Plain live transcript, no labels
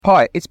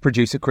Hi, it's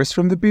producer Chris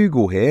from The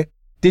Bugle here.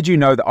 Did you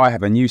know that I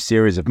have a new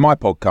series of my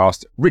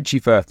podcast, Richie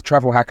Firth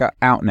Travel Hacker,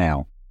 out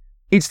now?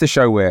 It's the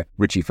show where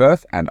Richie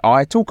Firth and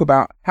I talk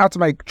about how to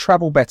make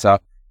travel better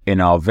in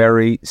our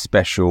very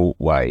special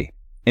way.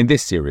 In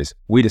this series,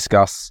 we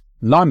discuss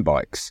Lime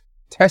bikes,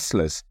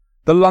 Teslas,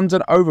 the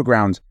London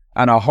Overground,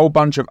 and a whole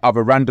bunch of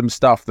other random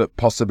stuff that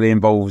possibly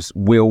involves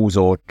wheels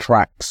or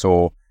tracks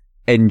or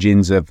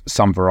engines of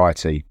some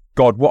variety.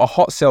 God, what a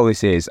hot sell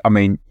this is. I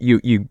mean,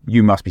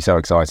 you must be so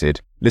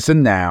excited.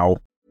 Listen now.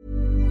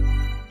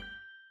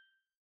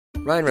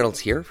 Ryan Reynolds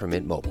here from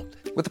Mint Mobile.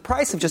 With the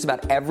price of just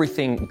about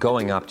everything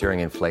going up during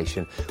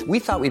inflation, we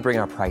thought we'd bring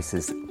our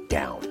prices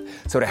down.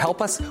 So to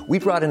help us, we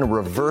brought in a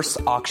reverse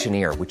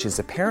auctioneer, which is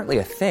apparently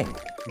a thing.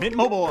 Mint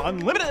Mobile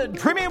Unlimited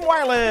Premium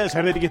Wireless.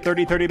 How to get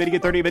 30, 30, bit to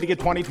get 30, bit to get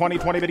 20, 20,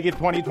 20, bit to get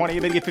 20, 20,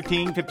 bit to get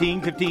 15,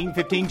 15, 15,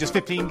 15, just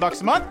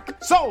 $15 a month?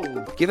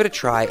 Sold! Give it a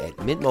try at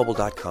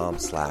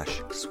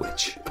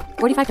mintmobile.com/switch.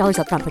 $45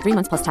 up front for 3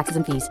 months plus taxes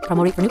and fees.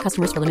 Promo rate for new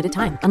customers for limited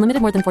time.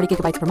 Unlimited more than 40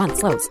 gigabytes per month.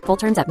 Slows full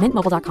terms at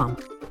mintmobile.com.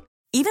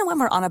 Even when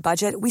we're on a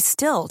budget, we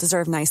still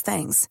deserve nice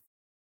things.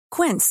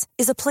 Quince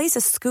is a place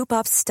to scoop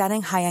up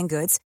stunning high-end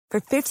goods for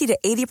 50 to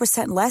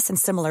 80% less than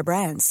similar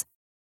brands.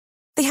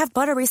 They have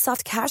buttery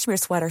soft cashmere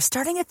sweaters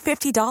starting at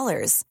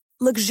 $50,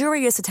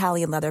 luxurious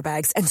Italian leather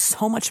bags, and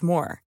so much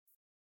more.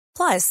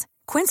 Plus,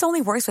 Quince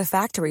only works with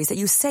factories that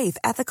use safe,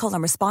 ethical,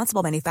 and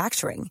responsible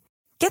manufacturing.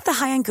 Get the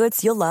high-end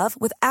goods you'll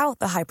love without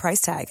the high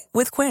price tag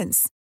with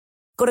Quince.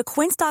 Go to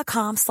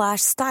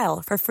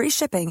quince.com/style for free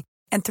shipping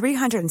and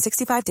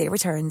 365-day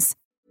returns.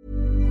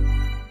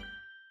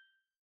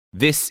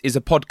 This is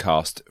a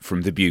podcast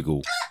from The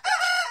Bugle.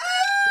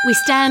 We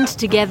stand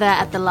together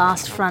at the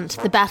last front,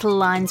 the battle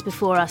lines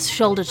before us,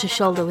 shoulder to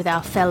shoulder with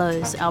our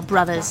fellows, our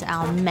brothers,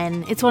 our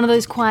men. It's one of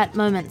those quiet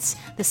moments,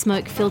 the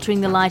smoke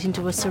filtering the light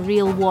into a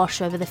surreal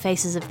wash over the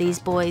faces of these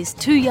boys.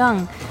 Too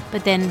young,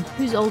 but then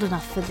who's old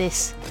enough for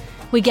this?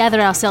 We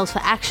gather ourselves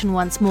for action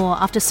once more.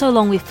 After so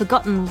long we've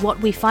forgotten what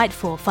we fight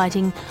for,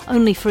 fighting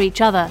only for each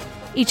other,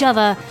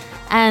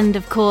 and,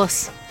 of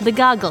course, The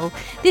Gargle.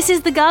 This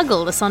is The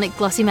Gargle, the sonic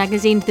glossy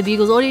magazine to The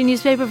Bugle's audio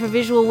newspaper for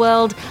visual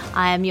world.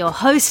 I am your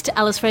host,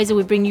 Alice Fraser.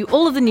 We bring you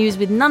all of the news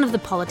with none of the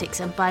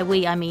politics, and by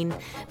we, I mean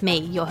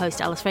me, your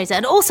host, Alice Fraser.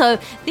 And also,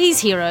 these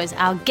heroes,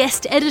 our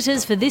guest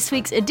editors for this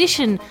week's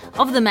edition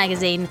of the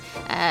magazine,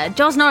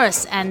 Jos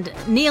Norris and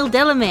Neil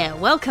Delamere.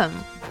 Welcome.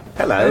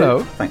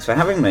 Hello. Thanks for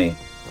having me.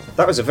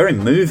 That was a very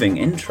moving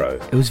intro.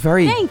 It was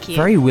very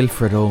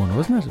Wilfred Owen,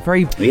 wasn't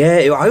it?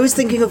 Yeah, I was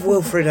thinking of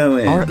Wilfred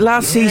Owen. Or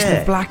last season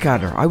of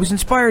Blackadder. I was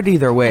inspired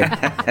either way.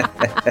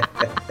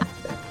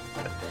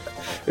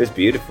 It was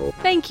beautiful.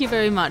 Thank you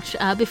very much.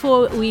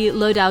 Before we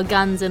load our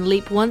guns and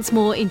leap once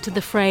more into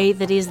the fray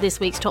that is this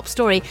week's top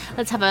story,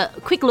 let's have a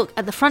quick look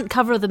at the front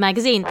cover of the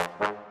magazine.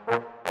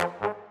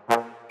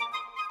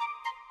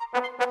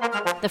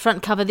 The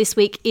front cover this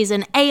week is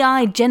an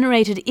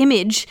AI-generated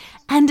image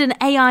and an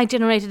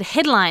AI-generated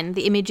headline.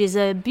 The image is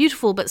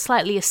beautiful but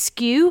slightly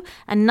askew,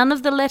 and none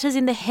of the letters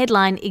in the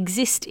headline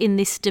exist in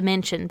this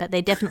dimension, but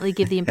they definitely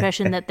give the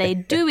impression that they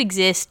do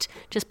exist,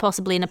 just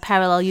possibly in a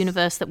parallel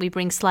universe that we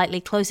bring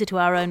slightly closer to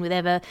our own with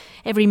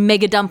every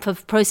mega dump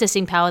of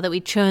processing power that we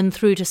churn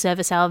through to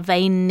service our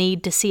vain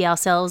need to see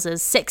ourselves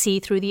as sexy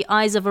through the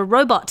eyes of a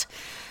robot.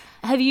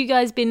 Have you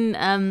guys been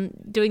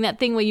doing that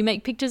thing where you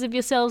make pictures of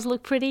yourselves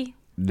look pretty?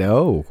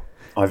 No.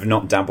 I've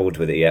not dabbled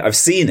with it yet. I've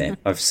seen it.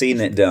 I've seen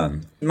it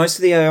done. Most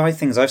of the AI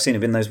things I've seen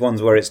have been those ones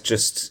where it's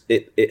just,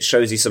 it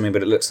shows you something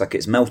but it looks like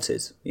it's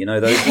melted. You know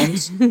those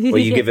ones? Where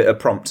you give it a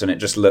prompt and it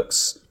just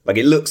looks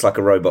like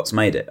a robot's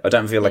made it. I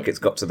don't feel like it's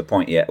got to the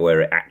point yet where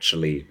it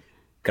actually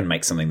can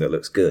make something that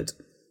looks good.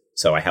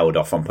 So I held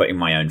off on putting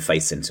my own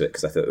face into it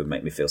because I thought it would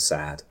make me feel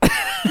sad.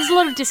 There's a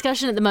lot of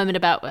discussion at the moment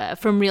about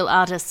from real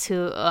artists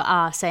who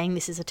are saying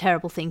this is a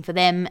terrible thing for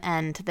them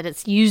and that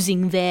it's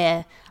using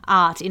their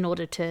art in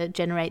order to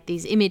generate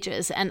these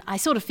images. And I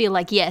sort of feel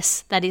like,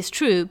 yes, that is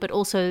true, but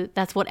also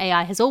that's what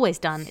AI has always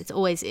done. It's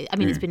always,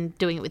 it's been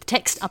doing it with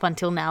text up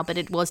until now, but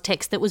it was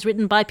text that was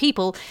written by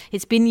people.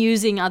 It's been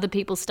using other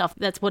people's stuff.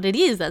 That's what it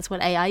is. That's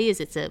what AI is.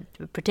 It's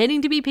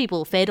pretending to be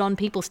people, fed on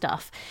people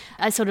stuff.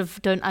 I sort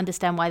of don't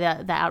understand why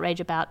the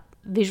outrage about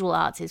visual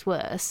arts is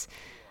worse.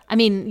 I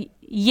mean,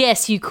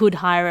 yes, you could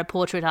hire a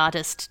portrait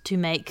artist to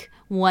make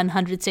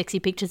 100 sexy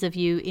pictures of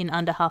you in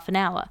under half an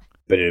hour.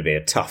 But it'd be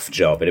a tough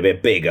job. It'd be a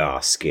big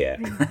ask, yeah.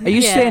 Are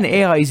you saying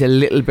AI is a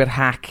little bit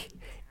hack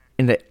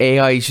in that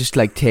AI is just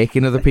like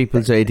taking other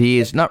people's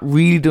ideas, not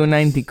really doing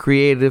anything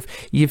creative?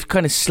 You've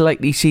kind of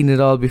slightly seen it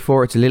all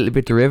before. It's a little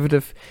bit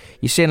derivative.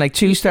 You're saying like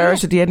 2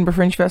 stars at the Edinburgh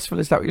Fringe Festival?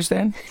 Is that what you're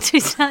saying? 2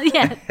 stars,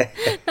 yeah.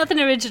 Nothing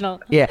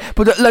original. Yeah,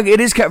 but look, it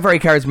is very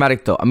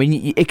charismatic though. I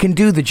mean, it can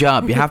do the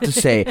job, you have to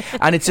say.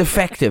 And it's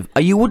effective.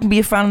 You wouldn't be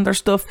a fan of their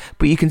stuff,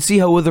 but you can see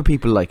how other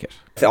people like it.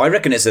 I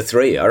reckon it's a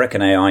 3. I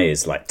reckon AI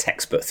is like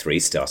textbook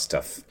 3-star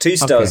stuff. 2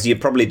 stars, You're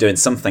probably doing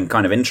something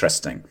kind of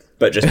interesting,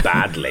 but just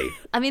badly.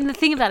 I mean, the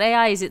thing about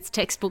AI is it's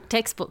textbook.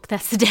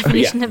 That's the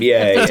definition of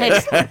the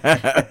textbook.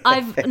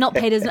 I've not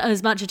paid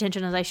as much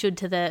attention as I should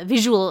to the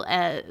visual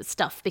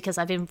stuff because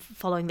I've been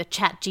following the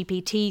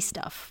ChatGPT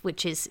stuff,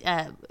 which is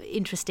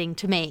interesting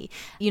to me.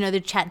 You know,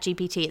 the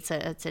ChatGPT, it's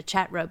a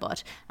chat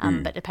robot,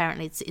 but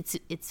apparently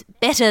it's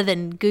better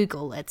than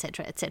Google,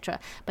 etc., etc.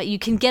 But you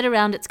can get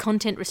around its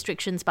content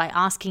restrictions by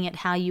asking it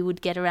how you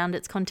would get around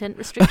its content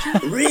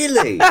restrictions.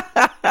 Really?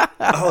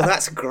 Oh,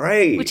 that's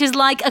great. Which is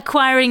like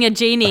acquiring a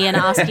genie and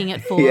asking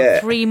it for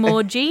 3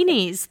 more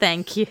genies.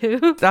 Thank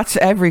you. That's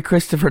every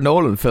Christopher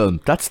Nolan film.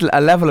 That's a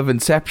level of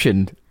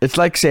Inception. It's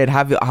like saying,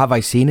 have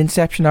I seen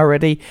Inception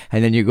already?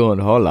 And then you're going,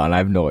 hold on, I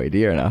have no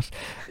idea or not.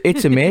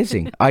 It's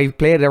amazing. I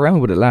played around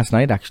with it last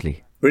night,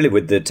 actually. Really,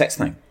 with the text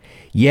thing?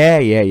 Yeah.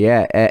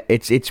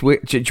 It's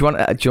weird. Do you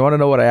want to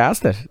know what I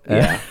asked it?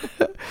 Yeah.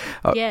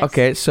 Yes.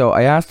 Okay, so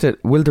I asked it,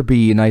 will there be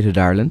United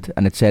Ireland?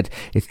 And it said,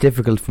 it's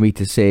difficult for me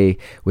to say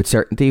with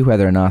certainty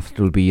whether or not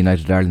there will be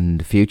United Ireland in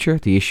the future.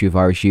 The issue of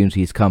Irish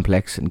unity is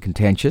complex and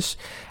contentious.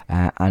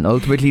 And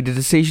ultimately the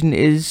decision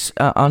is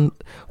on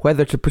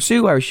whether to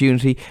pursue Irish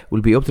unity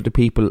will be up to the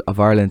people of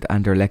Ireland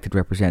and their elected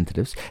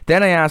representatives.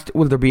 Then I asked,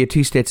 will there be a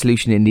 2-state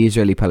solution in the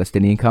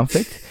Israeli-Palestinian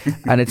conflict?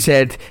 And it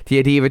said the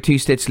idea of a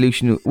 2-state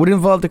solution would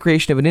involve the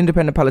creation of an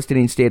independent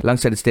Palestinian state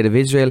alongside the state of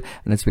Israel,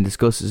 and it's been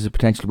discussed as a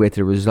potential way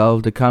to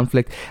resolve the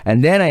conflict.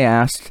 And then I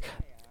asked,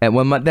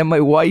 then my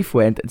wife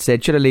went and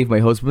said, should I leave my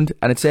husband?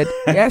 And it said,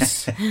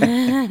 yes.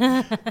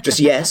 Just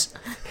yes?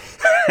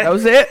 That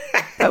was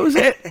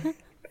it.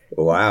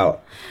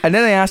 Wow. And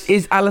then I asked,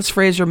 is Alice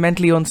Fraser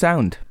mentally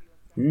unsound?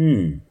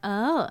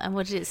 Oh, and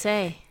what did it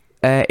say?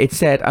 It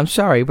said, I'm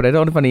sorry, but I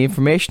don't have any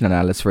information on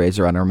Alice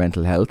Fraser on her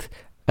mental health.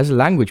 As a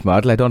language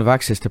model, I don't have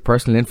access to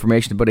personal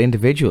information about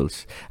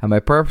individuals, and my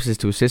purpose is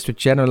to assist with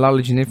general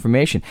knowledge and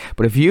information.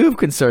 But if you have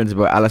concerns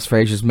about Alice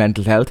Fraser's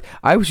mental health,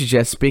 I would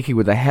suggest speaking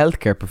with a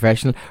healthcare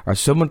professional or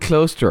someone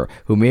close to her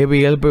who may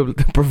be able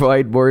to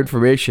provide more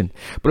information.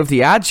 But if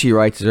the ad she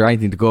writes is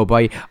anything to go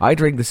by, I'd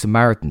ring the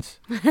Samaritans.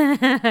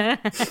 That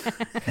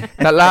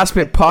last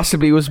bit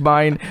possibly was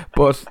mine,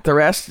 but the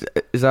rest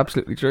is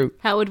absolutely true.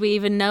 How would we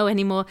even know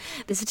anymore?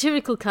 The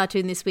satirical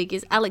cartoon this week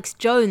is Alex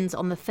Jones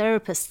on the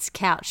therapist's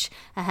couch,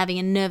 having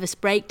a nervous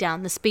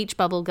breakdown. The speech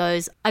bubble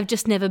goes, I've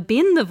just never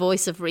been the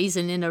voice of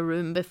reason in a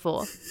room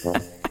before.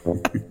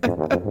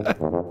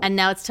 And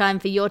now it's time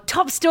for your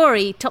top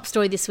story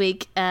this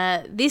week.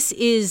 This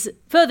is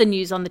further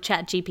news on the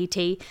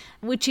ChatGPT,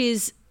 which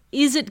is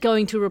it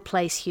going to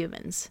replace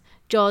humans?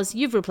 Joz,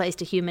 you've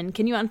replaced a human.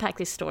 Can you unpack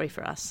this story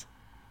for us?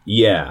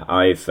 Yeah,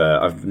 I've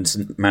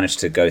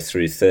managed to go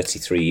through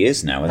 33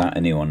 years now without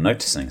anyone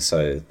noticing,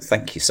 so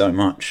thank you so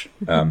much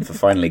for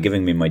finally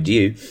giving me my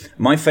due.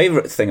 My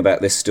favourite thing about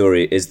this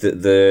story is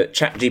that the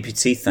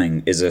ChatGPT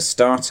thing is a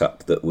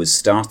startup that was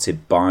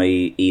started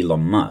by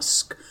Elon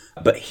Musk,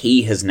 but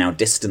he has now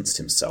distanced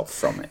himself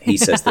from it. He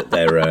says that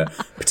there are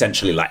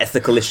potentially like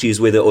ethical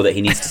issues with it, or that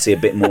he needs to see a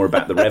bit more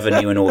about the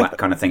revenue and all that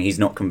kind of thing. He's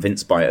not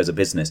convinced by it as a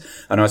business.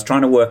 And I was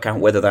trying to work out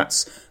whether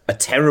that's a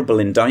terrible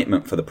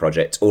indictment for the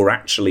project or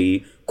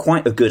actually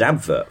quite a good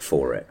advert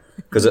for it.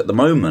 Because at the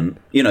moment,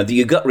 you know,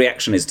 your gut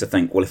reaction is to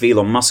think, well, if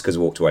Elon Musk has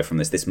walked away from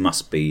this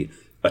must be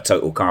a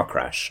total car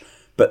crash.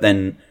 But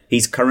then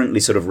he's currently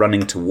sort of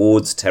running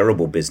towards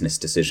terrible business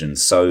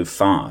decisions so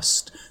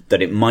fast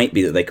that it might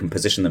be that they can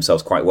position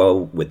themselves quite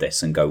well with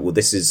this and go, well,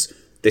 this is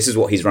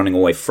what he's running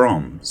away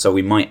from. So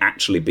we might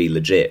actually be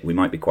legit. We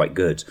might be quite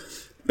good.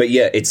 But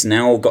yeah, it's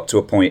now got to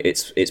a point,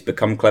 it's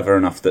become clever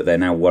enough that they're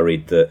now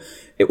worried that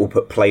it will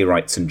put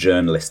playwrights and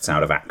journalists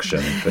out of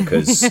action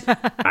because,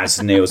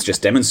 as Neil's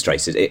just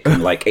demonstrated, it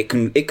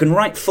can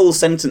write full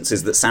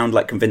sentences that sound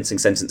like convincing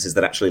sentences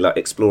that actually like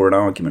explore an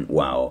argument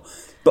well.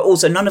 But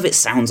also, none of it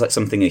sounds like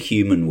something a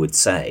human would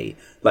say.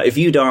 Like, if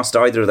you'd asked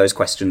either of those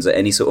questions at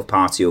any sort of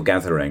party or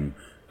gathering,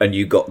 and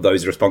you got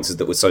those responses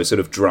that were so sort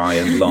of dry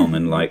and long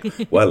and like,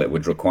 well, it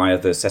would require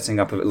the setting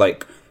up of it,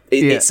 like...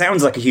 It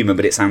sounds like a human,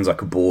 but it sounds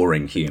like a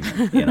boring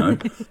human, you know?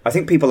 I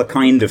think people are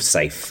kind of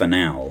safe for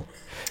now.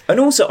 And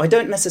also, I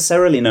don't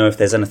necessarily know if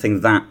there's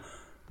anything that...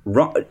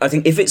 I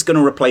think if it's going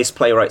to replace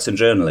playwrights and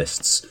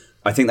journalists,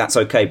 I think that's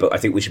okay, but I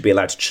think we should be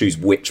allowed to choose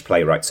which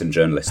playwrights and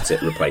journalists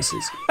it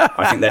replaces.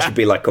 I think there should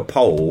be like a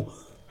poll,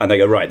 and they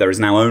go, right, there is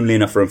now only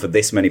enough room for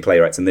this many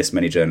playwrights and this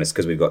many journalists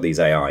because we've got these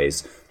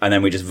AIs, and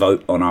then we just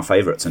vote on our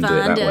favourites and do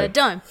it that way.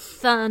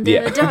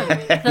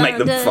 Thunderdome. Make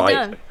them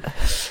fight.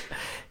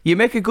 You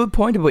make a good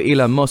point about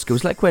Elon Musk. It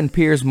was like when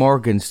Piers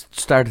Morgan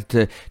started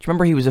to... Do you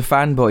remember he was a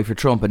fanboy for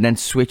Trump and then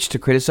switched to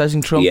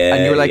criticising Trump? Yeah,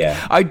 and you were like,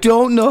 I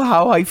don't know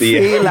how I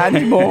feel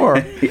anymore.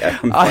 I'm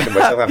finding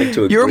myself having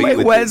to agree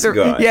with this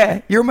guy.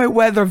 Yeah, you're my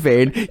weather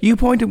vane. You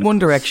point in one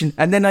direction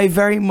and then I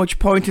very much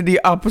point in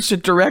the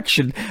opposite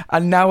direction,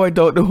 and now I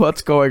don't know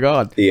what's going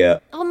on. Yeah.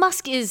 Well,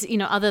 Musk is, you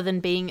know, other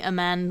than being a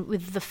man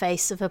with the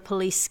face of a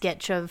police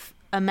sketch of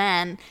a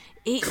man,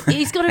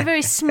 He's got a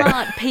very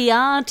smart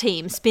PR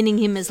team spinning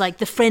him as like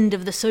the friend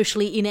of the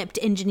socially inept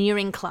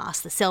engineering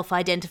class, the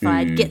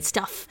self-identified get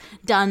stuff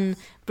done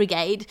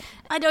brigade.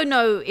 I don't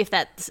know if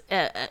that's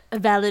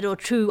valid or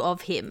true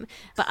of him,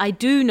 but I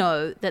do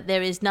know that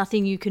there is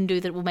nothing you can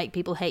do that will make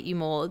people hate you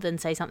more than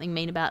say something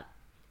mean about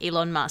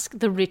Elon Musk,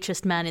 the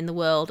richest man in the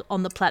world,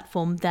 on the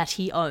platform that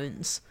he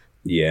owns.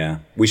 Yeah,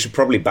 we should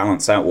probably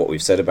balance out what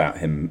we've said about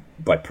him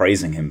by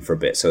praising him for a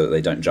bit so that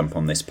they don't jump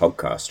on this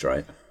podcast,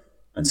 right?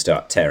 And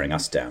start tearing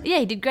us down. Yeah,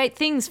 he did great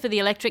things for the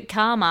electric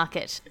car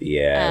market.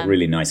 Yeah,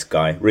 really nice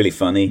guy. Really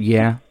funny.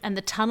 Yeah. And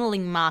the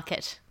tunnelling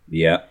market.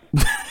 Yeah.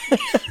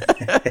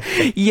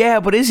 Yeah,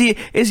 but is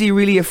he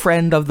really a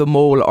friend of the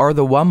mole or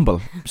the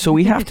womble? So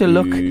we have to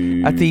look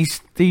at these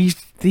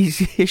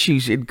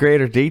issues in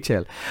greater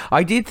detail.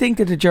 I did think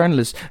that the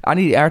journalist,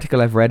 any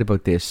article I've read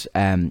about this,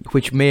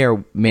 which may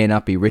or may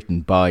not be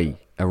written by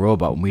a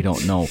robot, and we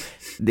don't know,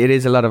 it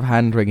is a lot of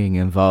hand-wringing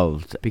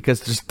involved,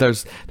 because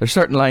there's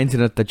certain lines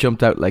in it that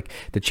jumped out, like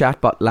the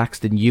chatbot lacks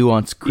the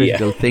nuanced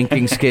critical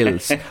thinking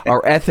skills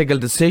or ethical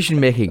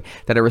decision-making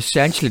that are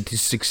essential to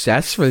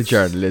successful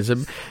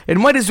journalism. It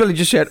might as well have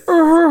just said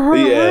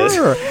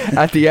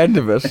at the end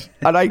of it.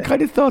 And I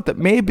kind of thought that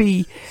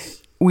maybe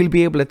we'll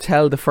be able to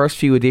tell the first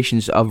few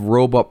editions of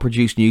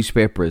robot-produced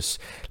newspapers,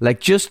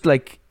 just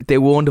like they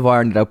won't have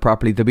ironed it out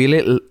properly.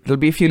 There'll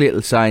be a few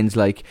little signs,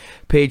 like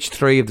page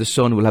 3 of the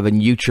Sun will have a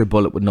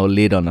NutriBullet with no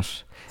lid on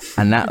it,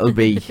 and that'll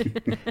be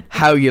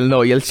how you'll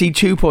know. You'll see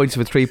 2 points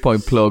of a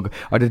 3-point plug,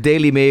 or the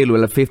Daily Mail will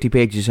have 50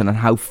 pages on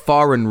how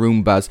foreign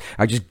Roombas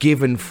are just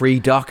given free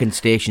docking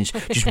stations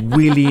just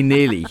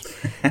willy-nilly,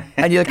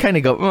 and you'll kind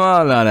of go, oh,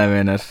 hold on a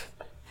minute.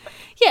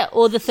 Yeah,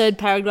 or the third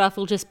paragraph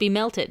will just be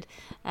melted,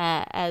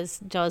 as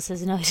Joz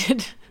has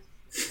noted.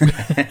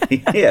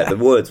 Yeah, the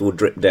words will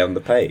drip down the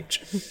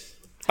page.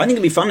 I think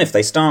it'd be fun if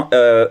they start,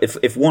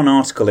 if one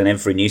article in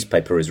every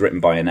newspaper is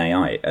written by an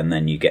AI, and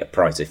then you get a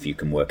prize if you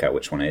can work out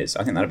which one it is.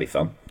 I think that'd be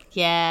fun.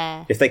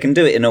 Yeah. If they can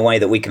do it in a way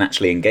that we can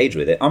actually engage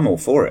with it, I'm all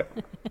for it.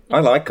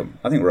 I like them.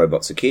 I think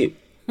robots are cute.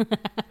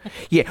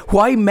 Yeah,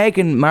 why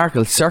Meghan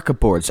Markle's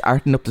circuit boards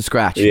aren't up to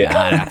scratch?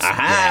 Yeah.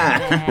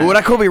 Well,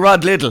 that could be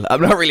Rod Little.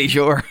 I'm not really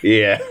sure.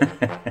 Yeah.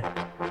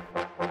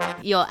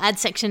 Your ad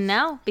section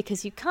now,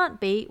 because you can't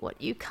be what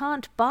you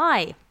can't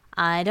buy.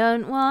 I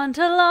don't want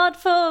a lot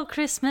for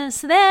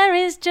Christmas, there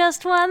is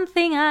just one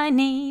thing I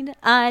need.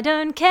 I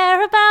don't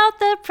care about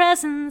the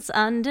presents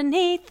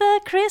underneath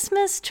the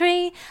Christmas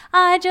tree.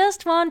 I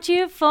just want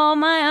you for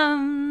my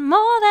own,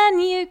 more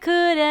than you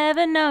could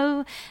ever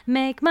know.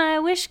 Make my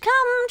wish come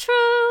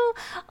true.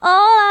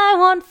 All I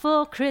want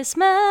for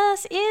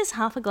Christmas is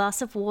half a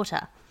glass of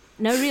water.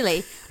 No,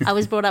 really, I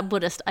was brought up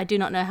Buddhist. I do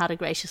not know how to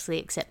graciously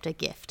accept a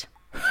gift.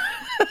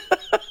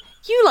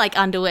 You like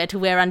underwear to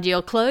wear under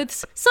your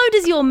clothes. So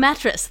does your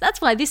mattress.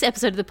 That's why this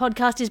episode of the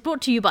podcast is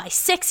brought to you by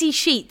Sexy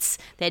Sheets.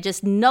 They're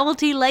just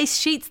novelty lace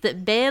sheets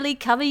that barely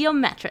cover your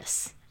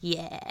mattress.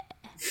 Yeah.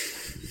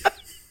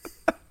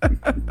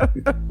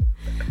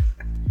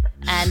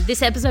 And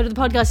this episode of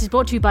the podcast is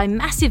brought to you by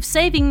massive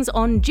savings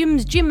on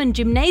Jim's Gym and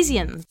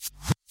Gymnasium.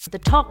 The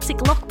toxic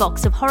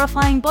lockbox of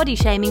horrifying body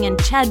shaming and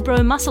Chad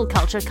bro muscle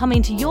culture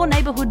coming to your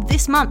neighbourhood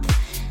this month.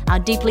 Our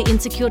deeply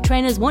insecure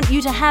trainers want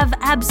you to have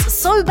abs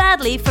so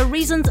badly for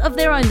reasons of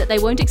their own that they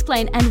won't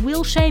explain, and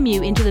will shame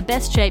you into the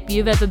best shape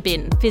you've ever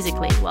been,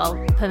 physically, while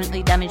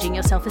permanently damaging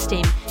your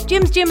self-esteem.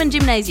 Jim's Gym and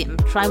Gymnasium.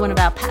 Try one of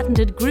our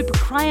patented group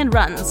cry and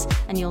runs,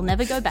 and you'll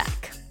never go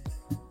back.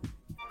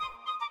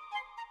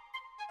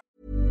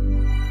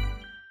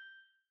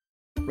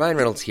 Ryan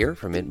Reynolds here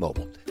from Mint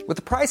Mobile. With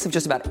the price of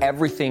just about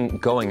everything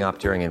going up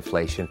during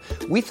inflation,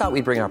 we thought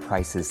we'd bring our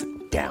prices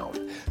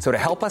down. So to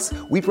help us,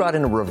 we brought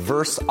in a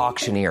reverse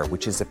auctioneer,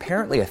 which is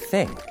apparently a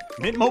thing.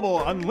 Mint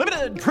Mobile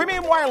Unlimited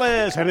Premium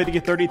Wireless. How to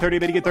get 30, 30,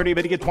 bit to get 30,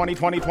 bit to get 20,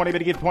 20, 20, bit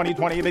to get 20,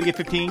 20, bit to get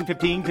 15,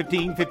 15,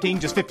 15, 15,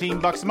 just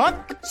 $15 a month?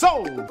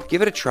 Sold!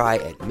 Give it a try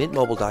at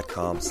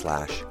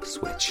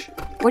mintmobile.com/switch.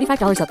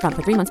 $45 up front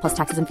for 3 months plus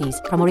taxes and fees.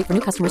 Promo rate for new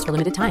customers for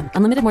limited time.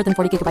 Unlimited more than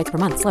 40 gigabytes per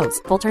month. Slows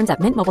full terms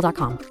at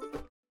mintmobile.com.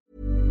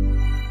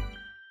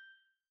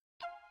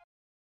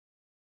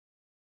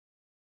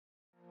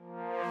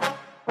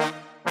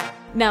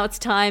 Now it's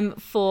time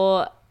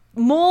for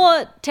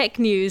more tech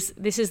news.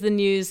 This is the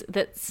news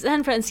that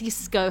San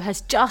Francisco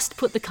has just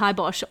put the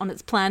kibosh on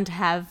its plan to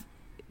have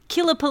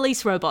killer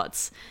police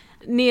robots.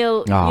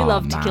 Neil, you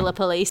loved Killer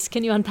Police.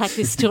 Can you unpack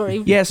this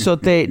story? Yeah, so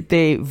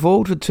they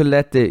voted to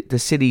let the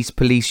city's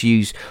police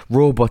use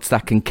robots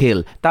that can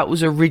kill. That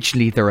was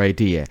originally their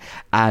idea.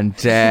 And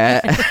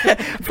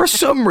for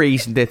some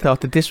reason, they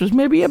thought that this was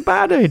maybe a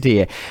bad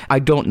idea. I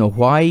don't know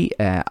why.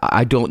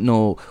 I don't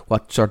know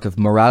what sort of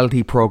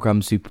morality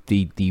programs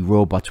the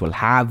robots will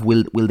have.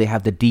 Will they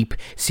have the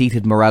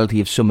deep-seated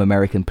morality of some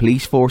American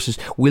police forces?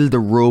 Will the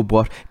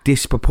robot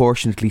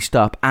disproportionately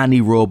stop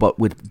any robot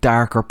with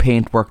darker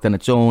paintwork than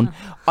its own?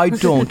 I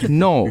don't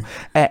know.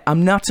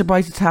 I'm not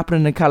surprised it's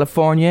happening in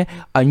California.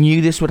 I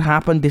knew this would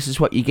happen. This is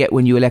what you get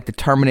when you elect the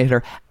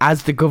Terminator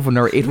as the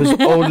governor. It was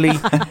only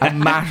a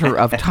matter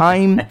of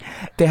time.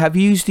 They have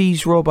used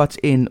these robots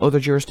in other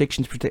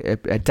jurisdictions.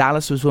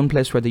 Dallas was one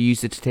place where they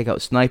used it to take out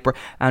a sniper.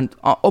 And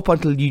up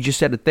until you just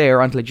said it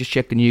there, until I just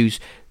checked the news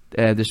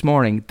this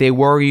morning, they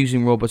were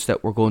using robots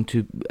that were going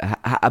to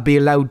be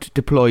allowed to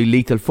deploy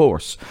lethal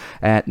force.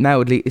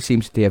 Now it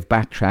seems that they have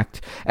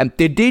backtracked.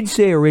 They did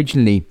say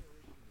originally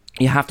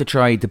you have to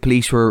try, the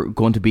police were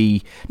going to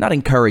be, not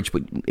encouraged,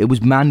 but it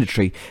was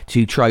mandatory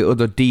to try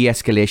other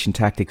de-escalation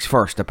tactics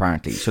first,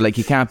 apparently. So, like,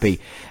 you can't be,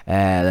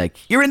 like,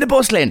 you're in the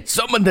bus lane,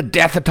 summon the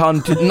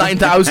death-a-thon to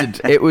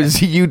 9,000. It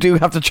was, you do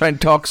have to try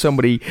and talk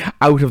somebody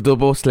out of the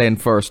bus lane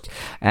first.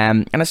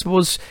 And I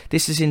suppose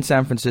this is in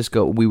San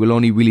Francisco. We will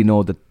only really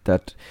know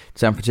that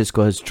San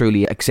Francisco has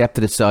truly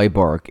accepted a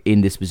cyborg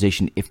in this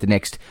position if the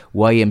next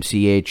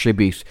YMCA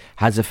tribute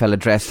has a fella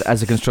dressed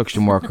as a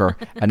construction worker,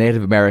 a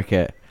Native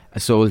American, a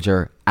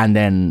soldier, and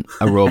then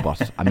a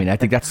robot. I mean, I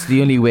think that's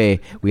the only way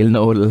we'll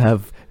know it'll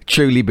have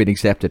truly been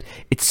accepted.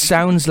 It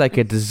sounds like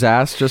a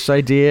disastrous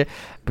idea,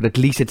 but at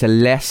least it's a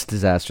less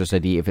disastrous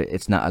idea if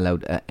it's not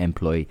allowed to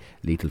employ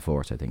lethal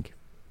force, I think.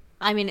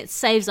 I mean, it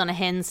saves on a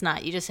hen's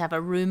nut. You just have a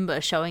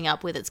Roomba showing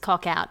up with its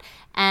cock out.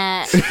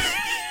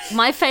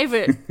 My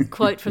favourite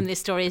quote from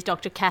this story is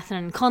Dr.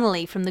 Catherine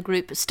Connolly from the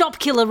group Stop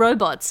Killer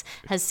Robots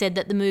has said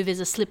that the move is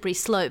a slippery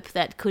slope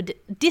that could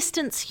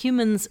distance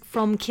humans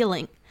from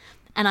killing.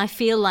 And I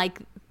feel like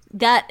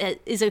that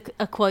is a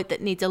quote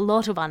that needs a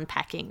lot of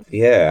unpacking.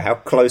 Yeah, how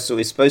close are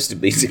we supposed to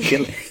be to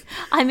killing?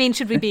 I mean,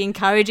 should we be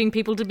encouraging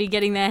people to be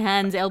getting their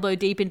hands elbow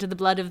deep into the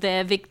blood of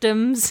their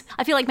victims?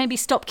 I feel like maybe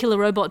Stop Killer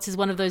Robots is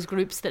one of those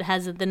groups that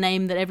has the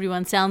name that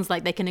everyone sounds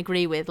like they can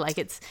agree with. Like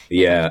it's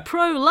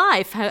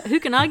pro-life. Who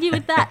can argue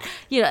with that?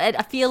 You know,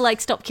 I feel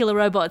like Stop Killer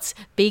Robots,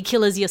 be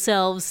killers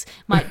yourselves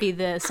might be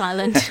the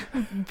silent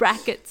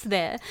brackets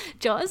there.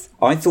 Joz?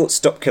 I thought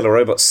Stop Killer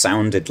Robots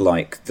sounded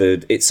like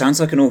it sounds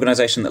like an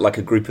organisation that like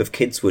a group of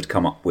kids would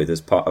come up with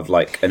as part of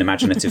like an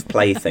imaginative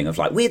play thing of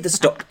like, we're the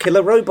Stop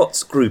Killer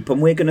Robots group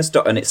and we're going to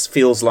stop. And it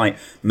feels like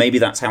maybe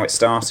that's how it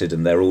started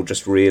and they're all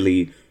just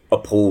really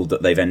appalled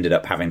that they've ended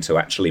up having to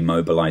actually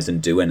mobilise and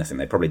do anything.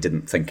 They probably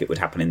didn't think it would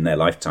happen in their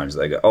lifetimes.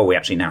 They go, oh, we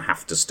actually now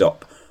have to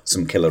stop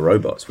some killer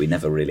robots. We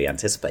never really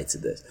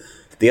anticipated this.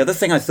 The other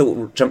thing I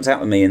thought jumped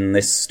out at me in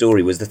this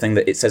story was the thing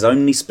that it says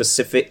only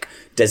specific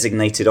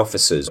designated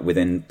officers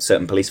within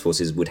certain police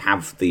forces would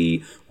have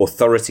the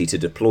authority to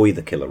deploy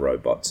the killer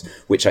robots,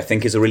 which I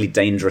think is a really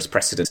dangerous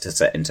precedent to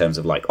set in terms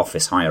of like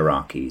office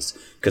hierarchies,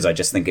 because I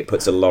just think it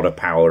puts a lot of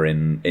power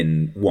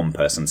in one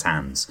person's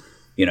hands.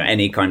 You know,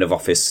 any kind of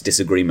office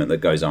disagreement that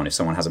goes on, if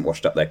someone hasn't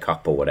washed up their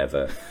cup or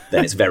whatever,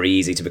 then it's very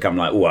easy to become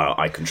like, well,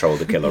 I control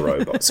the killer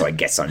robot, so I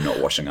guess I'm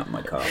not washing up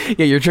my cup.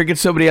 Yeah, you're drinking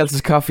somebody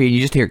else's coffee and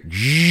you just hear,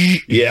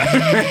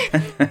 yeah.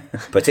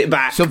 Put it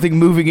back. Something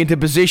moving into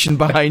position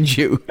behind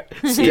you.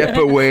 Step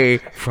away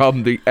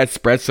from the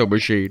espresso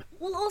machine.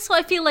 Well, also,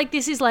 I feel like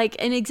this is like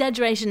an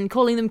exaggeration.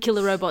 Calling them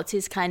killer robots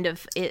is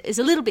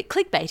a little bit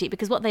clickbaity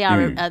because what they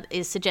are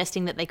is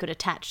suggesting that they could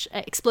attach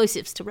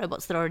explosives to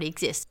robots that already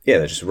exist. Yeah,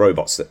 they're just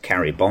robots that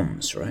carry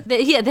bombs, right?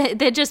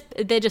 They're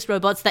just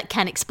robots that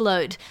can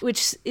explode,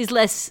 which is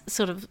less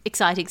sort of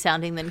exciting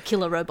sounding than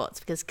killer robots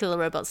because killer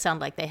robots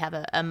sound like they have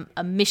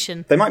a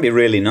mission. They might be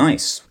really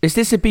nice. Is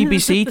this a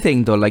BBC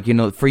thing though? Like, you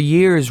know, for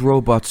years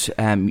robots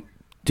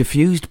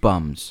diffused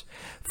bombs.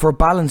 For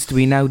balance, do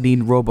we now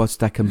need robots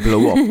that can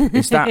blow up?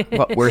 Is that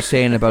what we're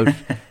saying about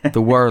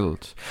the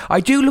world? I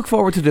do look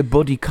forward to the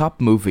buddy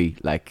cop movie,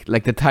 like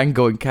the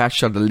Tango and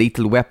Cash on the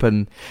Lethal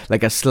Weapon,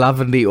 like a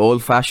slovenly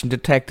old-fashioned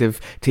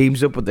detective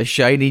teams up with a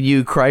shiny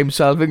new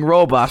crime-solving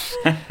robot.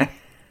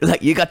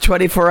 Like, you got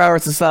 24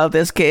 hours to solve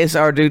this case,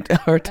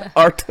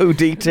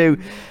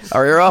 R2-D2,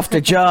 or you're off the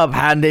job,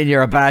 hand in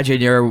your badge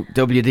and your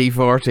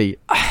WD-40.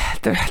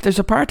 There's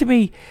a part of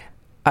me,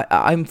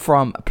 I'm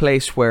from a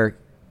place where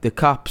the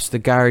cops, the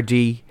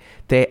Gardaí,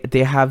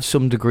 they have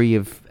some degree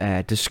of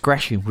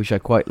discretion, which I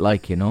quite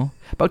like, you know.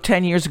 About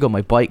 10 years ago,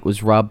 my bike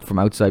was robbed from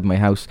outside my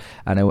house,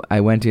 and I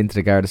went into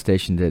the Garda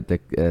station,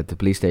 the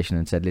police station,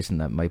 and said, listen,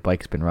 my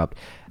bike's been robbed.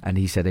 And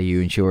he said, are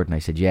you insured? And I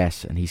said,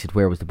 yes. And he said,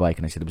 where was the bike?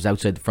 And I said, it was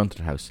outside the front of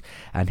the house.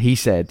 And he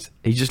said,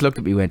 he just looked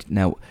at me and went,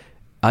 now,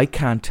 I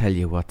can't tell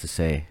you what to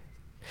say.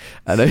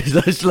 And I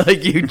was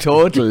like, you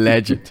total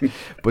legend.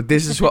 But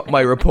this is what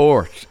my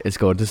report is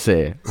going to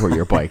say where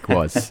your bike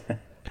was.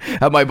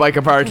 And my bike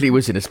apparently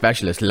was in a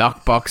specialist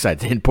lockbox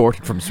I'd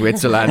imported from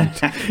Switzerland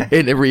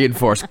in a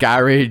reinforced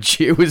garage.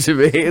 It was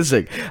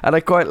amazing. And I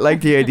quite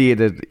like the idea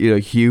that, you know,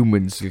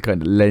 humans will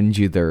kind of lend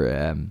you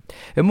their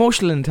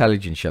emotional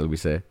intelligence, shall we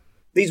say.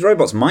 These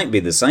robots might be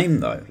the same,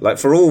 though. Like,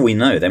 for all we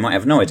know, they might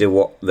have no idea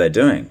what they're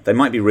doing. They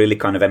might be really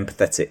kind of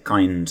empathetic,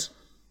 kind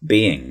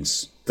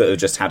beings that have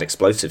just had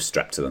explosives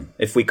strapped to them.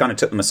 If we kind of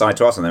took them aside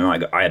to us and they might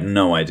go, I had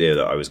no idea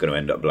that I was going to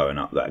end up blowing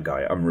up that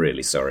guy. I'm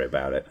really sorry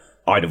about it.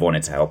 I'd have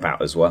wanted to help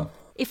out as well.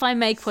 If I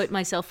may quote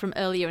myself from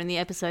earlier in the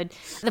episode,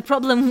 the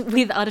problem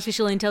with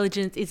artificial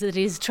intelligence is that it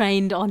is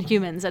trained on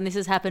humans, and this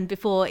has happened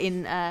before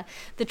in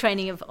the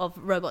training of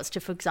robots to,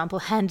 for example,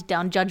 hand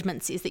down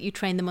judgments, is that you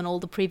train them on all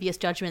the previous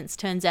judgments.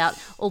 Turns out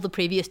all the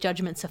previous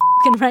judgments are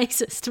fucking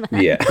racist,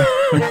 man. Yeah.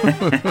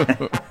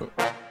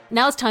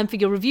 Now it's time for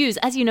your reviews.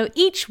 As you know,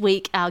 each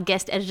week our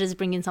guest editors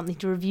bring in something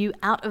to review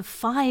out of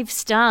 5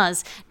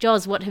 stars.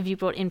 Joz, what have you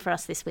brought in for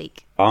us this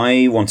week?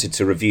 I wanted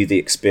to review the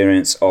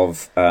experience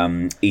of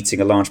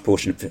eating a large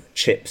portion of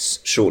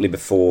chips shortly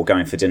before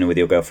going for dinner with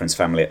your girlfriend's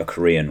family at a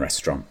Korean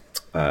restaurant,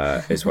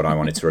 is what I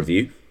wanted to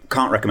review.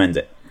 Can't recommend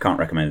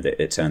it,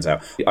 it turns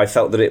out. I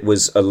felt that it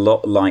was a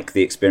lot like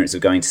the experience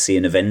of going to see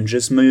an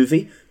Avengers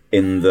movie,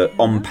 in that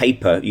on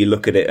paper you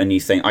look at it and you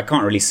think, I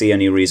can't really see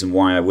any reason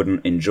why I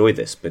wouldn't enjoy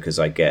this, because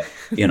I get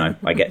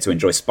to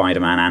enjoy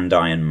Spider-Man and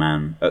Iron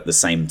Man at the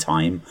same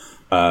time.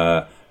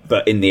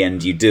 But in the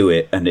end you do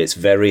it and it's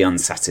very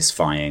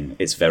unsatisfying.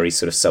 It's very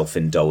sort of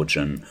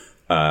self-indulgent.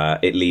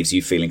 It leaves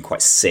you feeling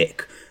quite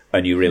sick,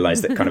 and you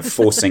realise that kind of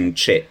forcing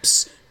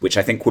chips, which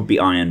I think would be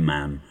Iron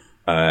Man,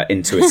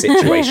 into a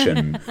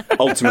situation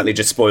ultimately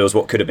just spoils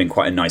what could have been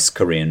quite a nice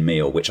Korean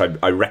meal, which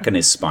I reckon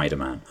is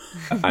Spider-Man.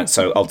 And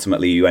so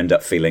ultimately you end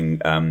up feeling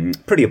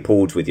pretty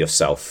appalled with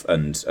yourself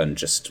and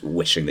just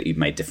wishing that you'd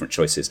made different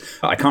choices.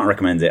 I can't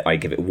recommend it. I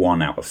give it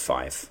 1 out of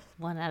 5.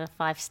 1 out of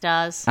 5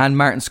 stars. And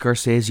Martin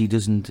Scorsese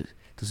doesn't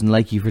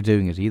like you for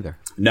doing it either.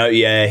 No,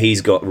 yeah, he's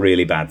got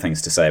really bad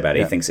things to say about it.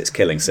 Yeah. He thinks it's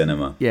killing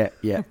cinema. Yeah.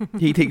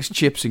 He thinks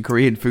chips and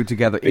Korean food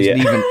together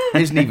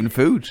isn't even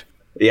food.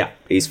 Yeah,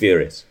 he's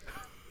furious.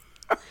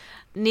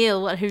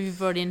 Neil, what have you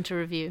brought in to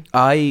review?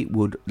 I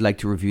would like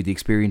to review the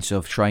experience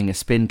of trying a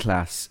spin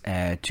class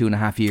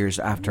 2.5 years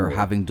after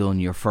having done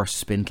your first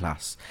spin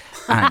class.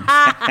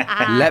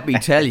 And let me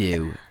tell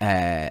you,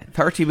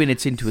 30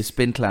 minutes into a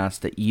spin class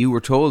that you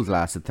were told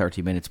lasted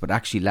 30 minutes, but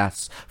actually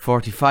lasts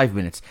 45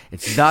 minutes,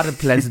 it's not a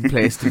pleasant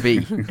place to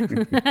be.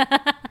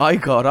 I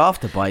got off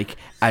the bike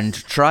and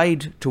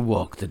tried to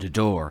walk to the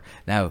door.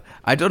 Now,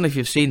 I don't know if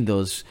you've seen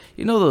those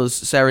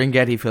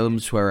Serengeti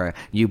films where a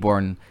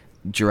newborn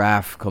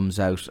giraffe comes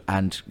out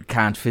and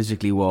can't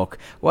physically walk.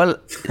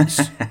 Well,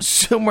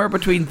 somewhere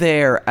between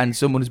there and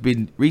someone who's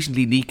been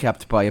recently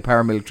kneecapped by a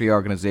paramilitary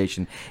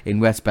organisation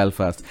in West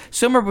Belfast,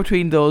 somewhere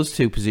between those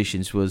two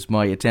positions was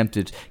my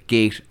attempted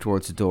gait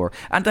towards the door.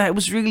 And I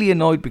was really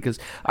annoyed because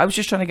I was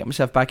just trying to get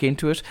myself back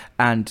into it,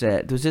 and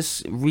there was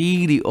this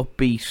really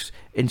upbeat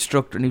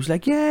instructor, and he was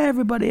like, yeah,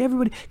 everybody,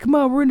 come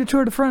on, we're in the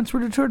Tour de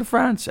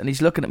France, and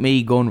he's looking at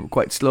me going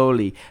quite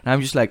slowly, and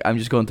I'm just like, I'm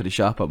just going to the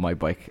shop on my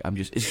bike.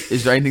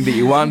 Is there anything that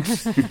you want?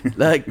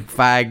 Like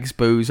fags,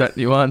 booze,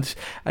 anything you want?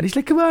 And he's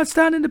like, come on,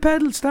 stand in the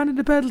pedals,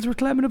 we're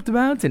climbing up the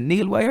mountain.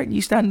 Neil, why aren't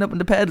you standing up in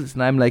the pedals?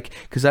 And I'm like,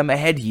 because I'm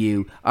ahead of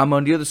you, I'm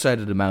on the other side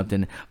of the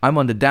mountain, I'm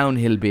on the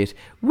downhill bit,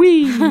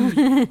 whee.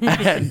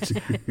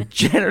 And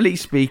generally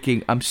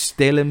speaking, I'm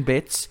still in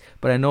bits,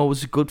 but I know it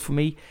was good for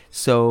me,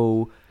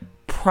 so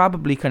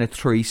probably kind of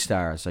 3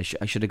 stars. I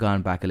should have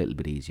gone back a little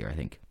bit easier, I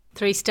think.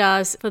 3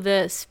 stars for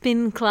the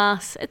spin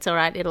class. It's all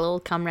right, it'll all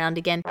come round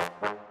again.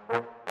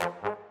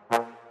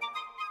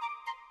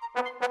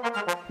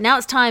 Now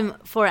it's time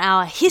for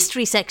our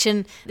history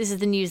section. This is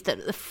the news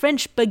that the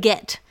French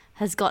baguette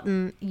has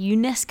gotten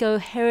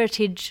UNESCO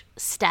heritage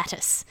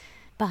status.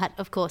 But,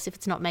 of course, if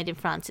it's not made in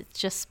France, it's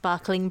just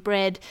sparkling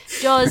bread.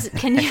 Joz,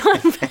 can you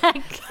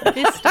unpack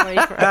this story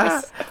for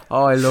us?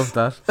 Oh, I love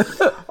that.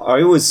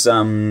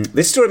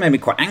 This story made me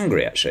quite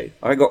angry, actually.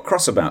 I got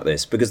cross about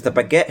this because the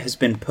baguette has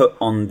been put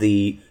on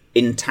the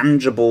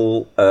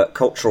intangible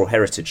cultural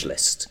heritage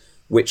list,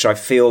 which I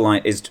feel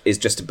like is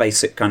just a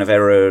basic kind of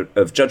error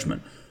of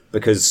judgment.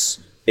 Because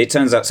it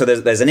turns out, so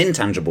there's an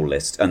intangible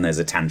list and there's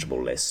a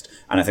tangible list.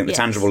 And I think the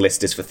tangible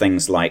list is for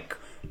things like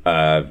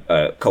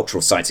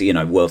cultural sites,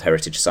 World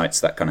Heritage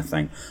sites, that kind of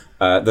thing.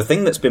 The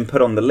thing that's been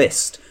put on the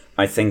list,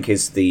 I think,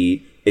 is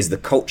the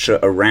culture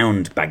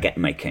around baguette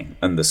making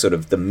and the sort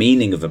of the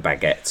meaning of a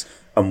baguette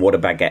and what a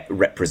baguette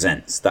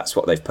represents. That's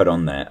what they've put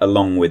on there,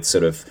 along with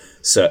sort of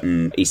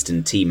certain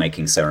Eastern tea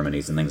making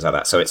ceremonies and things like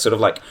that. So it's sort of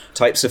like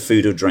types of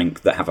food or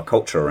drink that have a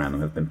culture around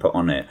them have been put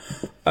on it.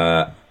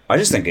 I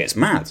just think it's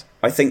mad.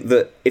 I think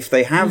that if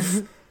they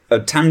have a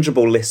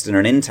tangible list and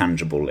an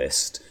intangible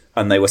list,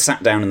 and they were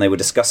sat down and they were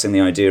discussing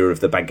the idea of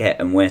the baguette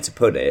and where to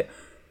put it,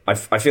 I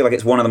feel like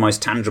it's one of the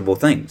most tangible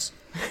things.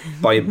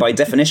 By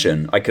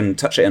definition, I can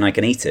touch it and I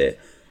can eat it.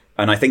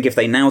 And I think if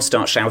they now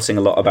start shouting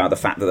a lot about the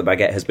fact that the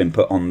baguette has been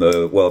put on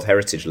the World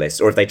Heritage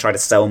list, or if they try to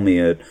sell me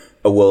a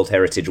World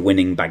Heritage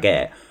winning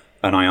baguette,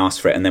 and I ask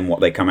for it, and then what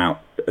they come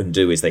out and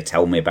do is they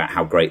tell me about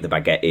how great the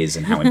baguette is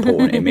and how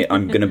important it is,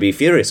 I'm going to be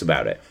furious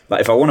about it. Like,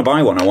 if I want to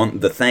buy one, I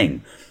want the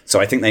thing. So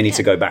I think they need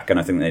to go back, and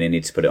I think they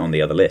need to put it on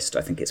the other list.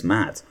 I think it's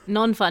mad.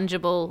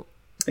 Non-fungible,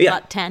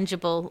 but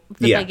tangible.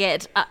 The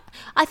baguette.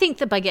 I think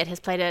the baguette has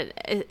played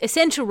an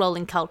essential role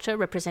in culture,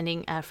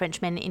 representing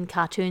French men in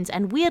cartoons,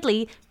 and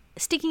weirdly,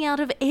 sticking out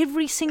of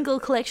every single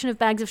collection of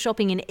bags of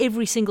shopping in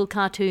every single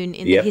cartoon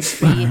in the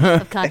history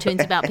of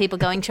cartoons about people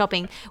going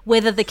shopping,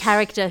 whether the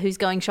character who's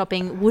going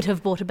shopping would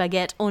have bought a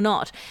baguette or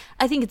not.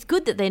 I think it's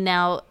good that they're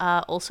now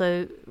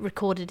also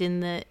recorded in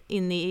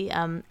the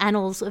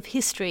annals of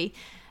history,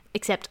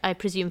 except I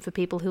presume for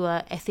people who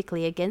are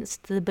ethically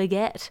against the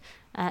baguette.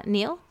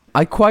 Neil?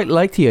 I quite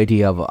like the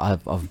idea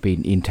of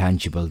being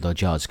intangible, though,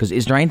 Jaws, because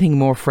is there anything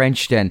more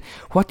French than,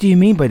 what do you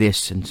mean by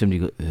this? And somebody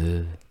goes,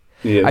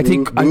 Yeah. I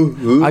think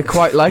I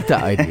quite like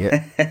that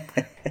idea.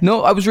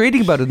 No, I was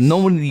reading about it. No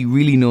one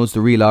really knows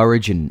the real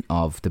origin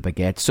of the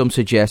baguette. Some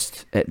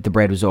suggest the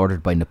bread was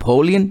ordered by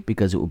Napoleon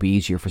because it would be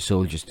easier for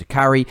soldiers to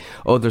carry.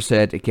 Others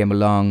said it came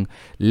along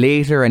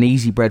later, an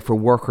easy bread for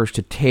workers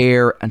to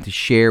tear and to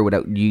share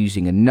without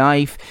using a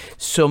knife.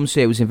 Some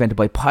say it was invented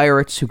by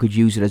pirates who could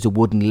use it as a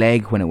wooden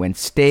leg when it went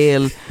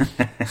stale.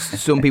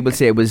 Some people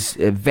say it was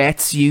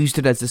vets used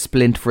it as a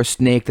splint for a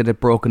snake that had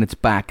broken its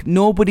back.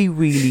 Nobody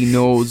really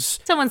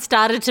knows. Someone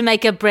started to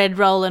make a bread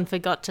roll and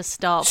forgot to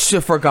stop.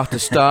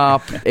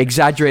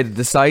 Exaggerated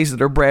the size of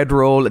their bread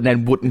roll and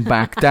then wouldn't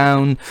back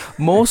down.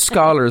 Most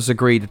scholars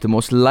agree that the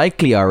most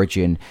likely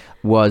origin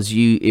was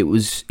it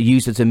was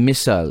used as a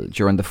missile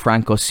during the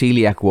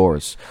Franco-Celiac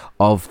Wars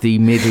of the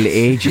Middle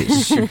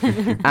Ages.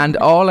 And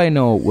all I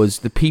know was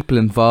the people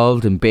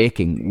involved in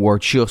baking were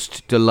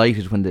just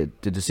delighted when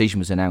the decision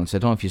was announced. I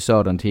don't know if you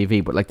saw it on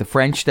TV, but like the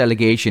French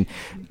delegation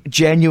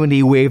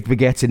genuinely waved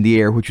baguettes in the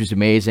air, which was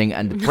amazing,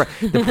 and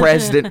the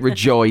president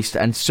rejoiced,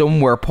 and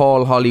somewhere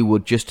Paul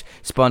Hollywood just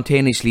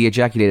spontaneously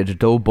ejaculated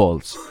dough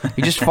balls.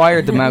 He just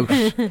fired them out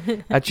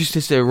at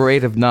just a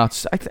rate of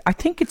knots. I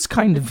think it's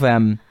kind of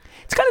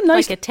it's kind of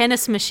nice. Like a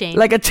tennis machine.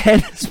 Like a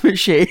tennis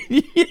machine.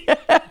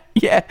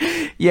 Yeah.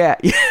 You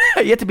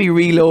have to be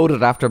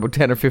reloaded after about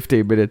 10 or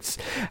 15 minutes.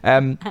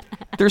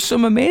 There's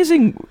some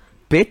amazing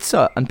bits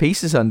and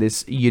pieces on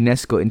this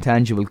UNESCO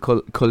Intangible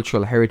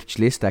Cultural Heritage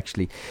list,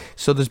 actually.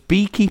 So there's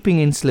beekeeping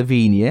in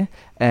Slovenia,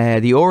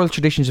 the oral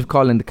traditions of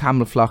calling the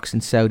camel flocks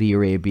in Saudi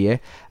Arabia,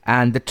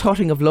 and the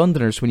tutting of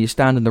Londoners when you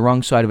stand on the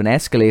wrong side of an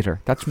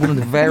escalator. That's one of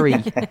the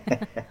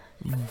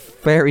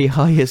very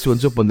highest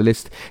ones up on the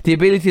list. The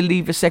ability to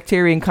leave a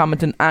sectarian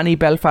comment on any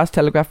Belfast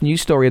Telegraph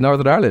news story in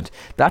Northern Ireland.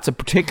 That's a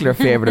particular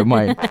favourite of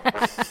mine.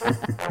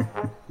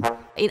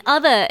 In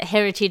other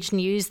heritage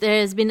news, there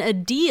has been a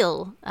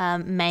deal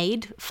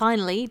made,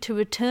 finally, to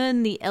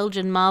return the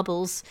Elgin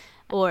marbles,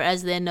 or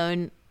as they're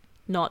known,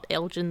 not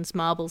Elgin's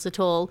marbles at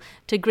all,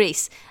 to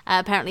Greece.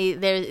 Apparently,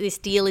 this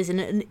deal is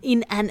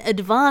in an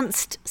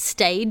advanced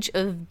stage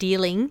of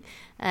dealing.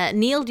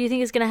 Neil, do you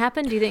think it's going to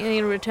happen? Do you think they're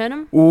going to return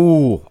them?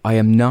 Oh, I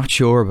am not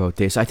sure about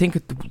this. I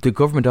think the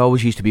government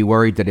always used to be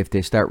worried that if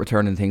they start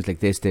returning things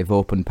like this, they've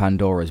opened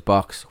Pandora's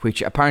box,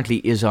 which apparently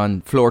is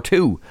on floor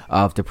 2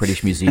 of the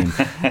British Museum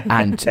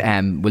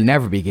and will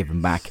never be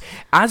given back.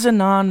 As a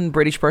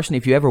non-British person,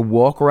 if you ever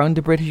walk around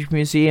the British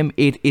Museum,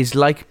 it is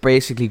like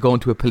basically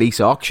going to a police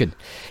auction.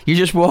 You're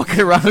just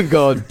walking around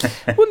going,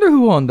 wonder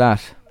who owned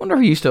that? Wonder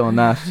who used to own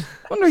that?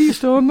 Wonder who used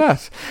to own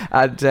that?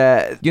 And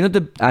you know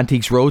the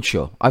Antiques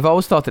Roadshow? I've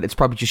always thought that it's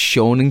probably just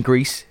shown in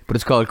Greece, but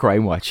it's called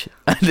Crime Watch.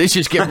 And they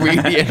just get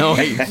really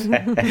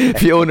annoyed.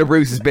 Fiona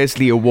Bruce is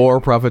basically a war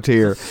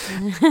profiteer.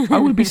 I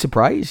would be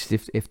surprised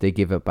if they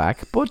give it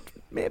back, but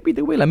maybe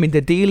they will. I mean,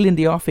 the deal in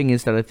the offing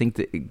is that I think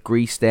that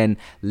Greece then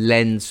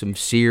lends some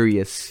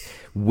serious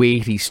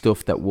weighty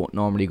stuff that won't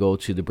normally go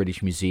to the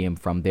British Museum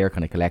from their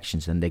kind of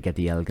collections, and they get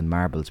the Elgin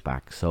marbles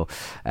back. So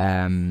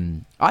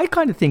I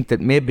kind of think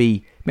that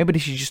maybe they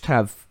should just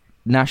have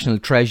National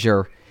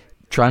Treasure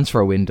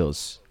transfer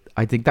windows.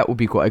 I think that would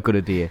be quite a good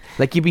idea.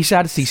 Like, you'd be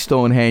sad to see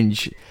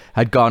Stonehenge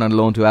had gone on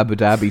loan to Abu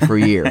Dhabi for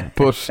a year,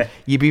 but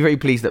you'd be very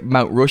pleased that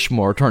Mount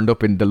Rushmore turned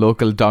up in the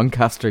local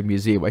Doncaster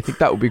Museum. I think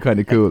that would be kind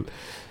of cool.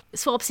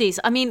 Swapsies.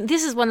 I mean,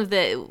 this is one of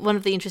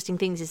the interesting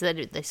things, is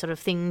that the sort of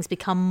things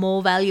become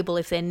more valuable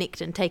if they're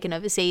nicked and taken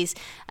overseas.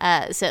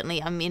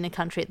 Certainly, I'm in a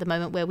country at the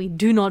moment where we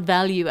do not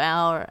value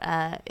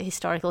our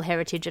historical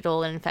heritage at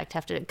all, and in fact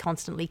have to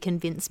constantly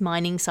convince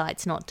mining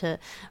sites not to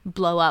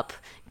blow up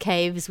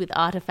caves with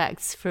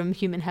artifacts from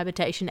human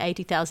habitation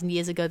 80,000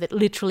 years ago that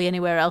literally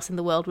anywhere else in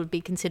the world would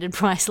be considered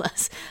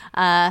priceless.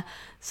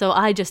 So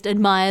I just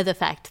admire the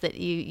fact that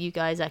you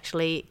guys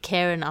actually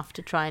care enough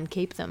to try and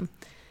keep them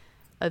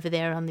over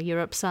there on the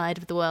Europe side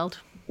of the world.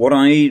 What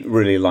I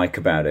really like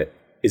about it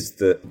is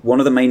that one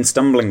of the main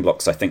stumbling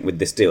blocks, I think, with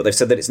this deal, they've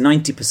said that it's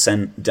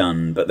 90%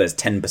 done, but there's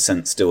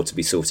 10% still to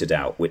be sorted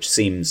out, which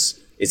seems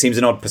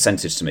an odd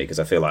percentage to me, because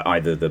I feel like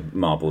either the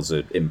marbles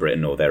are in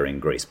Britain or they're in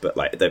Greece, but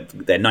like they're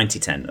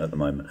 90-10 at the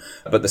moment.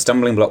 But the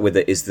stumbling block with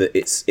it is that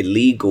it's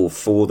illegal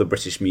for the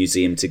British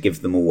Museum to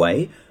give them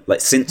away.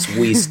 Like, since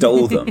we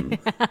stole them,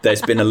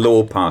 there's been a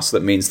law passed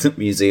that means that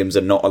museums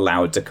are not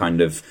allowed to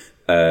kind of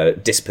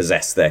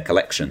dispossess their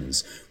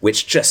collections,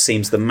 which just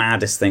seems the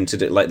maddest thing to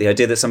do. Like, the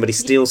idea that somebody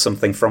steals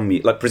something from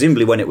you, like,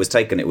 presumably when it was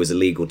taken, it was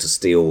illegal to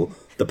steal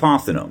the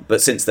Parthenon.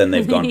 But since then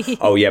they've gone,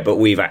 oh yeah, but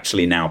we've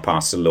actually now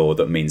passed a law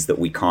that means that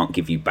we can't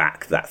give you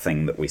back that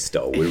thing that we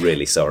stole. We're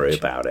really sorry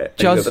about it.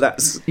 Just,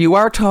 but you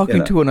are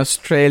talking to an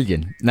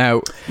Australian.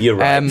 Now, you're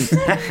right.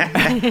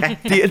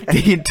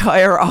 The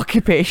entire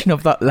occupation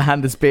of that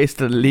land is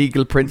based on a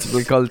legal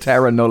principle called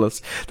terra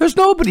nullius. There's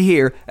nobody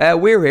here.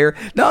 We're here.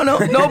 No,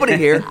 nobody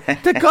here.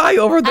 The guy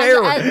over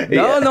there.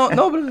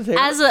 Nobody's here.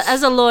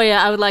 As a lawyer,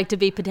 I would like to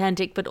be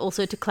pedantic, but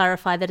also to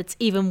clarify that it's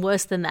even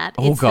worse than that.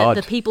 Oh, it's God.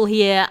 that the people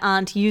here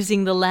aren't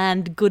using the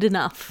land good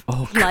enough,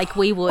 like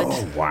we would.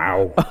 Oh,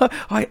 wow.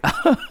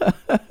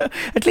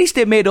 At least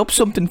they made up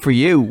something for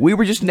you. We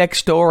were just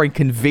next door and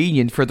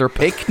convenient for their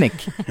picnic.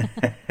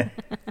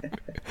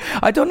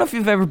 I don't know if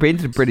you've ever been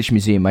to the British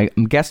Museum.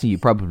 I'm guessing you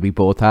probably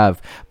both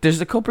have. There's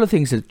a couple of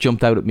things that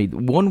jumped out at me.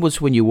 One was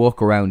when you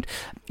walk around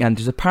and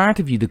there's a part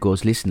of you that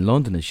goes, listen,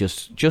 London is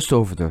just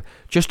over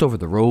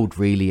the road,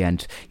 really,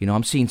 and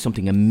I'm seeing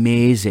something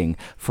amazing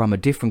from a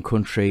different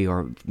country,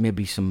 or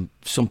maybe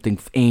something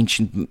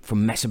ancient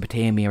from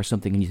Mesopotamia or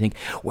something, and you think,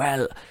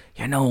 well,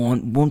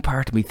 one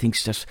part of me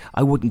thinks that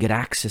I wouldn't get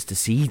access to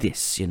see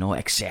this,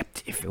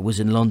 except if it was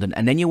in London.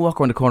 And then you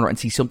walk around the corner and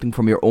see something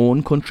from your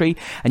own country,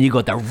 and you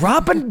go, the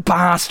robbing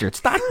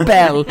bastards!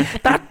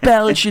 That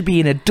bell should be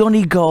in a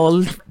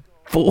Donegal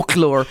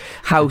folklore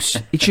house.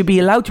 It should be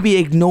allowed to be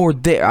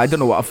ignored there. I don't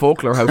know what a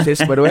folklore house is,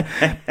 by the way.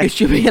 It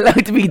should be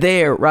allowed to be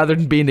there rather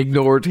than being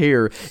ignored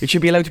here. It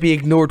should be allowed to be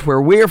ignored where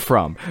we're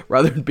from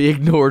rather than be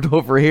ignored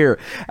over here.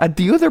 And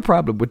the other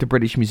problem with the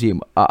British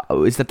Museum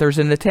is that there's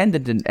an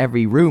attendant in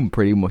every room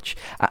pretty much,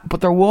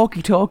 but their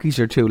walkie-talkies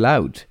are too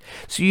loud.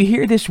 So you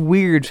hear this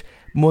weird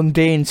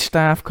mundane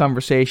staff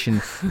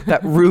conversation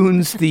that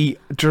ruins the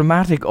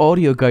dramatic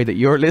audio guide that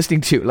you're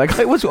listening to. Like,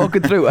 I was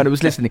walking through and I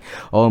was listening.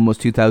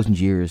 Almost 2,000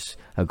 years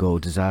ago,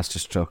 disaster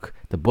struck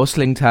the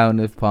bustling town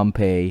of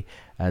Pompeii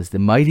as the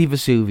mighty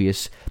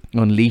Vesuvius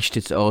unleashed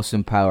its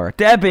awesome power.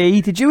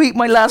 Debbie, did you eat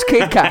my last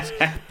Kit Kat?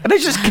 And I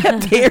just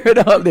kept hearing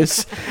all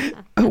this.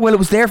 Well, it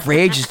was there for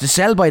ages. The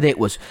sell-by date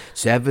was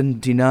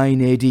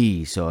 79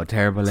 AD, so a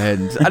terrible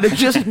end. And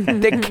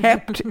they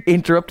kept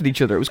interrupting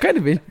each other. It was kind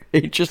of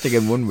interesting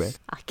in one way.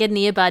 Get an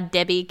earbud,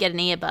 Debbie, get an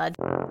earbud.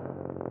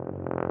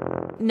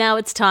 Now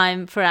it's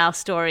time for our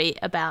story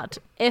about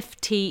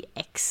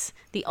FTX,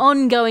 the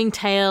ongoing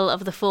tale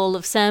of the fall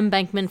of Sam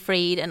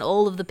Bankman-Fried and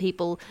all of the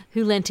people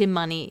who lent him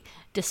money,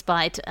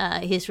 despite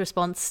his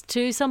response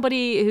to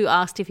somebody who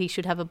asked if he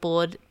should have a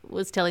board,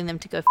 was telling them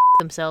to go f***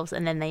 themselves,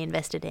 and then they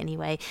invested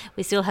anyway.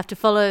 We still have to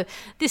follow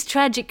this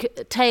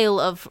tragic tale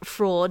of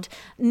fraud.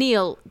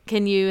 Neil,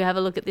 can you have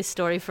a look at this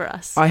story for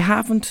us? I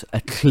haven't a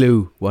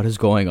clue what is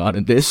going on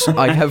in this.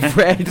 I have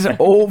read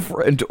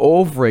over and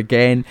over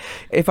again.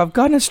 If I've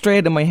gotten it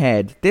straight in my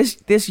head,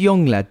 this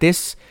young lad,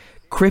 this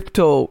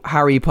crypto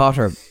Harry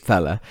Potter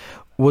fella,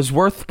 was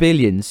worth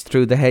billions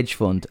through the hedge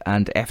fund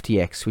and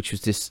FTX, which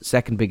was this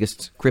second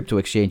biggest crypto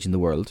exchange in the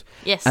world.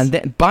 Yes. And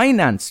then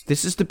Binance,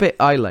 this is the bit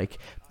I like.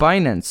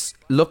 Binance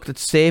looked at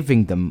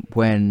saving them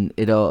when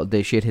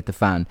the shit hit the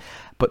fan,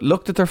 but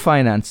looked at their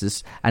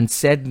finances and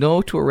said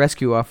no to a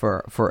rescue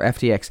offer for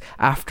FTX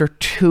after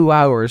 2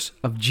 hours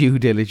of due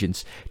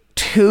diligence.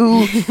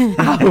 2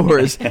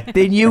 hours.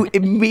 They knew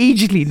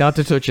immediately not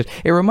to touch it.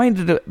 It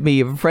reminded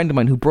me of a friend of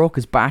mine who broke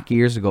his back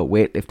years ago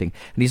weightlifting,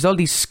 and he's all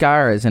these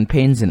scars and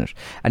pins in it.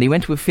 And he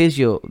went to a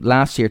physio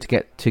last year to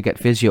get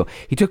physio.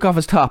 He took off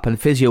his top, and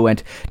the physio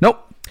went,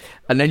 nope.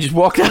 And then just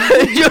walked out.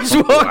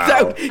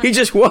 Out. He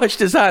just washed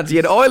his hands. He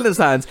had oil in his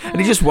hands,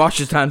 and he just washed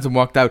his hands and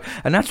walked out.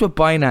 And that's what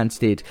Binance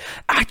did.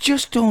 I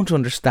just don't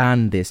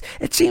understand this.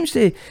 It seems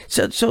to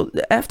so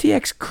the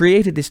FTX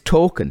created this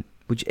token,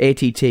 which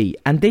ATT,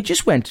 and they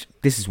just went,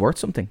 this is worth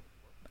something.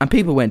 And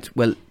people went,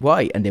 well,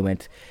 why? And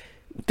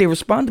they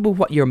responded with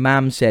what your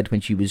mum said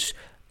when she was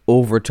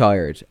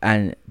overtired,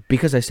 and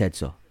because I said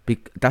so.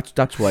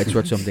 That's why it's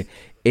worth something.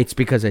 It's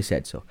because I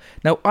said so.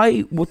 Now,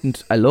 I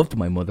loved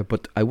my mother,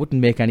 but I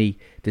wouldn't make any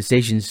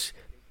decisions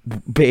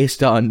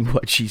based on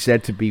what she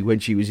said to me when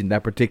she was in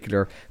that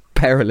particular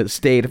perilous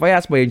state. If I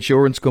asked my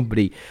insurance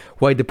company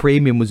why the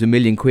premium was £1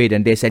 million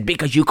and they said,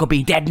 because you could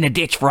be dead in a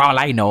ditch for all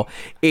I know,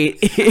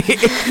 it's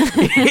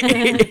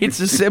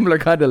a similar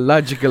kind of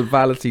logical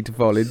fallacy to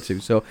fall into.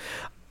 So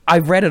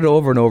I've read it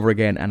over and over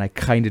again, and I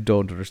kind of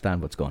don't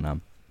understand what's going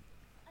on.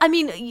 I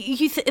mean,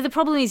 the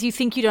problem is you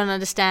think you don't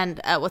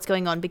understand what's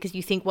going on because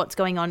you think what's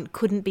going on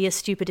couldn't be as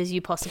stupid as you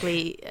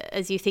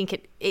think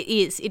it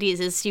is. It is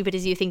as stupid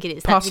as you think it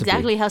is. That's Possibly.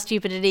 Exactly how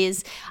stupid it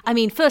is. I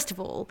mean, first of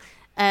all,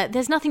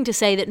 there's nothing to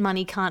say that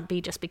money can't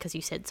be just because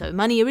you said so.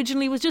 Money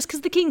originally was just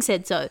because the king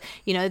said so.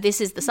 This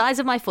is the size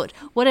of my foot,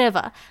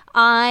 whatever.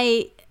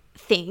 I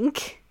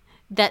think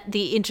that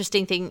the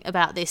interesting thing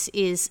about this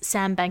is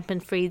Sam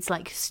Bankman-Fried's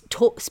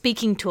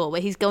speaking tour, where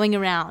he's going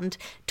around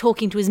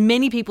talking to as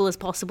many people as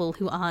possible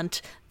who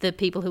aren't the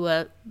people who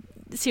are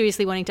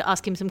seriously wanting to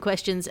ask him some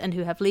questions and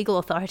who have legal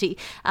authority.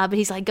 But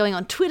he's like going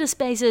on Twitter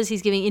Spaces.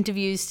 He's giving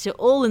interviews to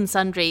all and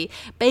sundry,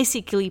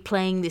 basically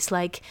playing this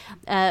like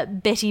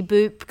Betty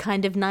Boop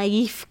kind of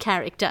naive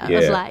character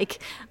of like,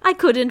 I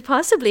couldn't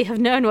possibly have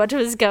known what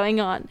was going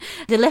on.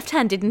 The left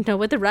hand didn't know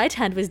what the right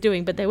hand was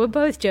doing, but they were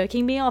both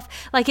jerking me off.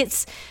 Like,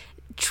 it's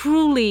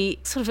truly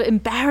sort of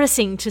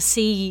embarrassing to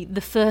see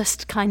the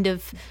first kind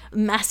of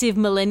massive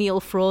millennial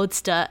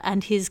fraudster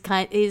and his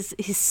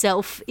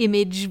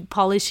self-image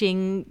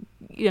polishing,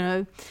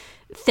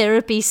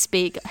 therapy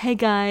speak. Hey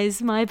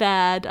guys, my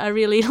bad. I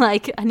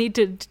need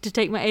to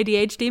take my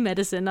ADHD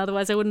medicine,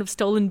 otherwise I wouldn't have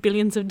stolen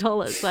billions of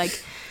dollars.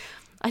 Like,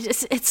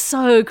 it's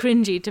so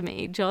cringy to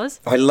me,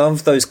 Joz. I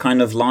love those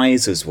kind of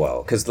lies as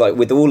well, because like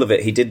with all of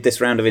it, he did this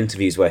round of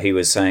interviews where he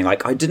was saying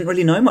like, I didn't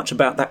really know much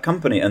about that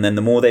company, and then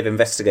the more they've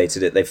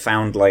investigated it, they've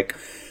found like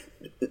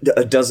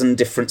a dozen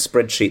different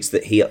spreadsheets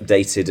that he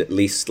updated at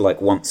least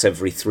like once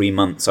every 3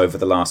 months over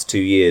the last 2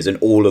 years, and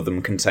all of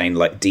them contain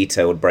like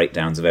detailed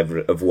breakdowns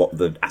of what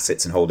the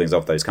assets and holdings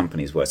of those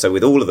companies were. So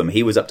with all of them,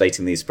 he was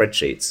updating these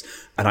spreadsheets.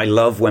 And I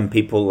love when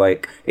people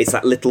like, it's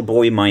that little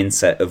boy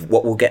mindset of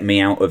what will get me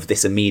out of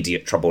this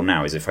immediate trouble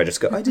now is if I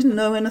just go, I didn't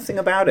know anything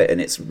about it. And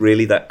it's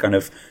really that kind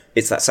of,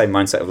 it's that same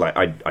mindset of like,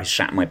 I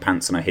shat my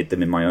pants and I hid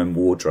them in my own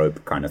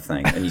wardrobe kind of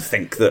thing. And you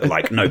think that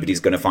like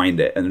nobody's going to find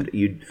it. And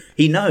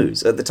he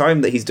knows at the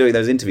time that he's doing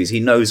those interviews,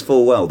 he knows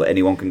full well that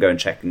anyone can go and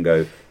check and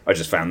go, I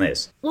just found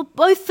this. Well,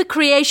 both the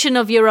creation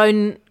of your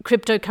own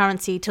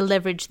cryptocurrency to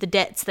leverage the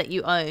debts that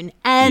you own,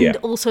 and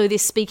also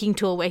this speaking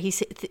tool where he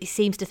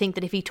seems to think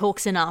that if he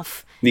talks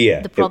enough,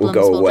 the problems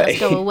will just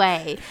go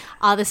away,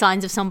 are the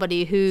signs of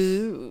somebody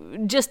who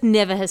just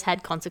never has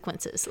had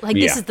consequences. Like,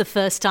 this is the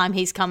first time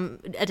he's come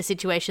at a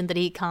situation that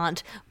he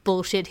can't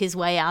bullshit his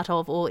way out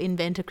of or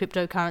invent a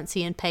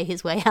cryptocurrency and pay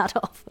his way out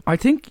of. I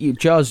think,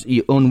 Joz,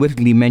 you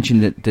unwittingly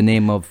mentioned the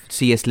name of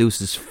C.S.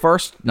 Lewis's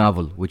first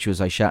novel, which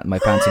was I Shat in My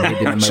Pants and Hid It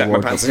in My Wardrobe.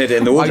 My pants and hid it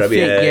in the wardrobe.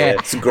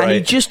 It's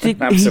great.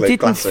 And he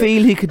didn't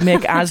feel he could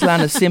make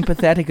Aslan a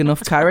sympathetic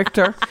enough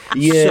character.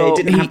 Yeah, so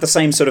he didn't have the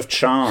same sort of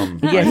charm.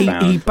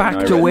 Yeah, he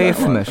backed away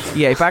from it.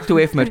 Yeah, he backed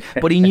away from it.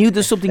 But he knew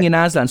there's something in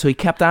Aslan, so he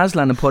kept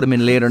Aslan and put him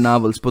in later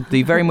novels. But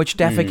the very much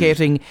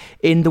defecating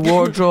in the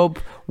wardrobe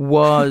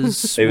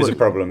was... It was a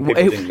problem.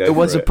 It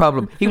was a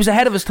problem. He was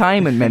ahead of his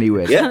time in many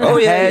ways. Yeah. Oh,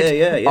 yeah.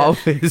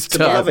 It's a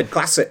beloved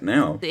classic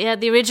now. Yeah,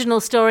 the original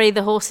story,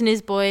 the horse and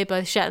his boy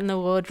both shat in the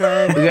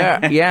wardrobe.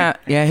 Yeah.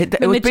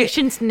 The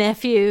magician's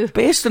nephew.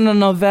 Based on a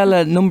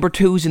novella, Number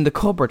 2's in the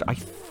Cupboard, I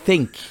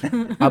think.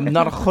 I'm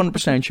not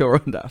 100% sure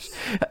on that.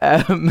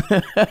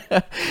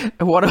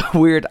 What a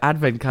weird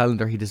advent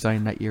calendar he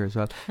designed that year as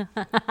well.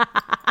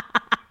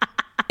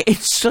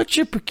 It's such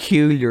a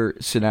peculiar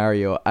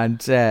scenario,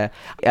 and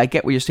I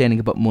get what you're saying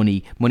about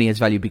money. Money has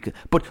value,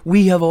 but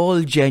we have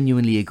all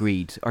generally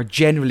agreed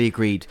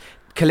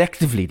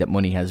collectively that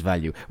money has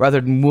value,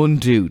 rather than one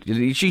dude.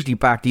 It's usually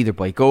backed either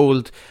by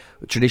gold,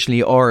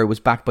 traditionally, or it was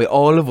backed by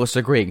all of us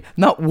agreeing.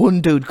 Not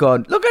one dude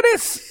going, look at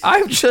this,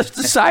 I've just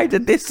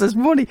decided this is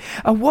money.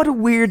 And what a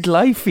weird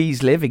life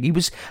he's living. He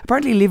was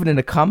apparently living in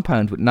a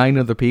compound with 9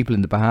 other people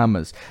in the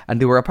Bahamas, and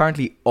they were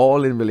apparently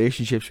all in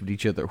relationships with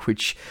each other,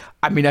 which,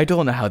 I mean, I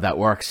don't know how that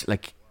works.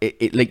 Like,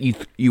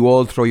 you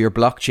all throw your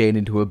blockchain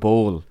into a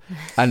bowl,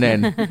 and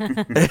then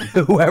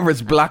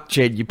whoever's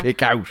blockchain you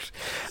pick out.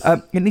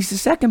 And he's the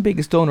second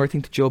biggest donor, I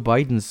think, to Joe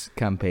Biden's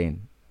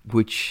campaign,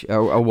 which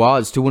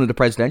was to one of the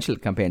presidential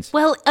campaigns.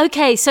 Well,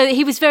 okay, so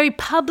he was very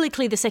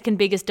publicly the second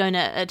biggest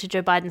donor to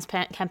Joe Biden's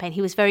campaign.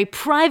 He was very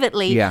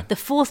privately the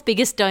fourth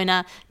biggest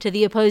donor to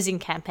the opposing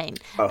campaign.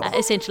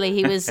 Essentially,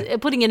 he was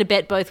putting in a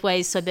bet both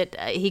ways so that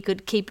he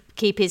could keep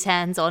his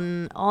hands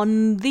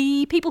on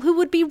the people who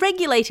would be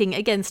regulating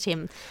against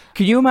him.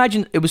 Can you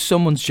imagine it was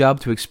someone's job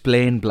to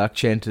explain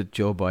blockchain to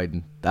Joe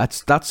Biden?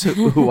 That's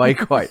who I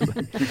quite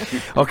like.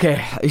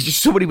 Okay, it's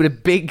just somebody with a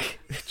big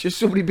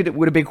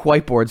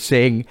whiteboard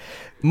saying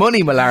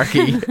money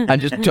malarkey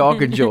and just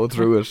talking Joe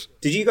through it.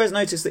 Did you guys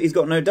notice that he's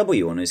got no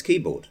W on his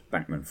keyboard,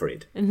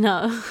 Bankman-Fried?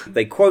 No.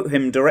 They quote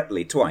him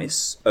directly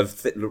twice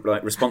of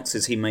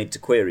responses he made to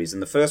queries,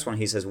 and the first one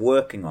he says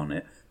working on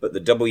it, but the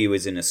W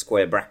is in a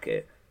square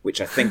bracket,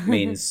 which I think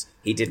means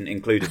he didn't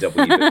include a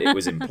W, but it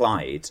was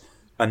implied.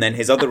 And then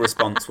his other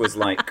response was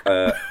like,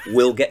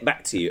 we'll get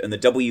back to you. And the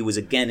W was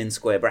again in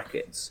square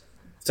brackets.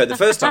 So the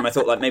first time I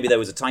thought like maybe there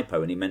was a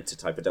typo and he meant to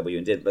type a W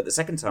and didn't. But the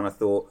second time I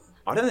thought,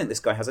 I don't think this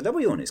guy has a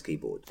W on his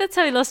keyboard. That's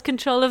how he lost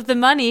control of the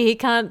money. He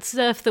can't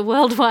surf the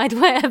World Wide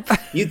Web.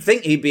 You'd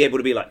think he'd be able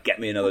to be like, get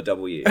me another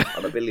W.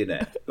 I'm a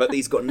billionaire. But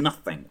he's got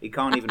nothing. He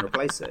can't even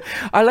replace it.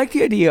 I like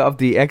the idea of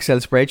the Excel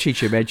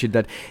spreadsheet you mentioned,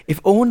 that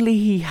if only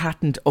he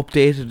hadn't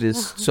updated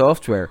his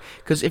software.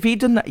 Because if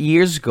he'd done that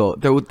years ago,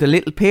 the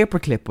little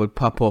paperclip would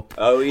pop up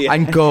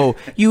and go,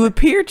 you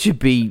appear to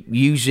be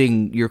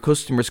using your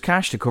customers'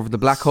 cash to cover the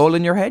black hole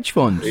in your hedge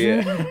funds.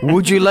 Yeah.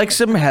 Would you like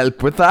some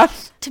help with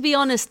that? To be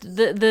honest,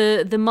 the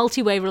the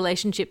multi-way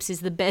relationships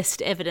is the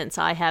best evidence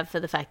I have for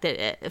the fact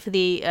that, for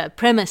the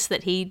premise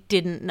that he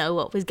didn't know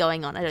what was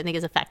going on. I don't think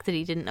it's a fact that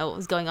he didn't know what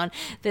was going on.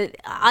 That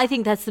I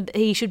think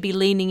he should be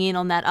leaning in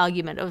on that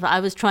argument of I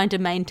was trying to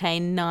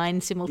maintain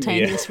 9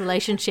 simultaneous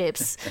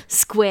relationships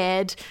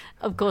squared.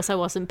 Of course, I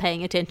wasn't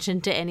paying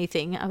attention to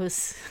anything. I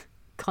was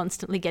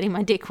constantly getting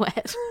my dick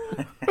wet.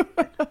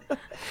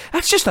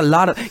 That's just a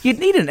lot of... You'd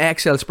need an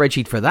Excel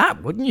spreadsheet for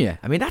that, wouldn't you?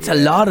 I mean, that's a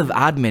lot of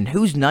admin.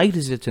 Whose night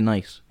is it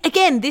tonight?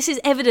 Again, this is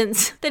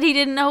evidence that he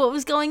didn't know what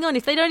was going on.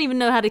 If they don't even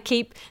know how to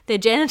keep their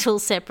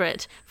genitals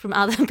separate from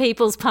other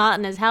people's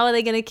partners, how are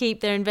they going to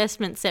keep their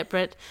investments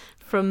separate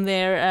from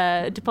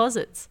their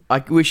deposits? I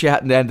wish you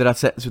hadn't ended that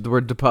sentence with the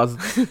word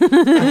deposits.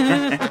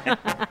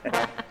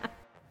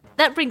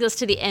 That brings us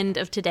to the end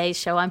of today's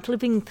show. I'm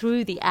flipping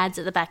through the ads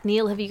at the back.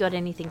 Neil, have you got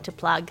anything to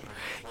plug?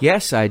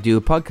 Yes, I do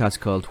a podcast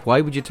called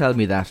Why Would You Tell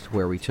Me That,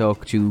 where we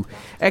talk to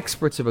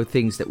experts about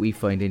things that we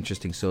find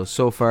interesting.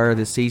 So far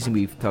this season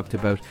we've talked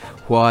about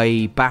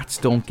why bats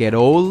don't get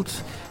old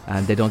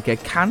and they don't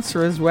get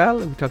cancer as well.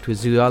 We talked to a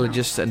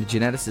zoologist and a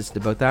geneticist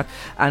about that.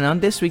 And on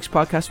this week's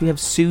podcast we have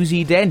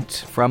Susie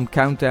Dent from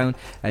Countdown,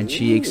 and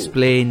she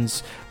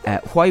explains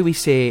why we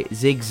say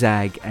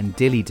zigzag and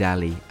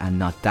dilly-dally and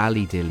not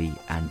dally-dilly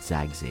and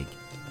zag-zig.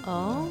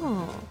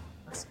 Oh,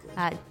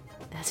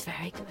 that's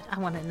very good. I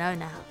want to know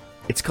now.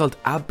 It's called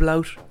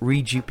ablaut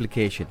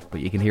reduplication, but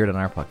you can hear it on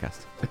our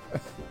podcast.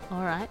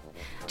 All right.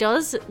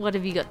 Joz, what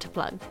have you got to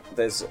plug?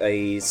 There's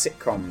a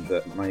sitcom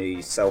that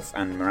myself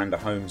and Miranda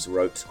Holmes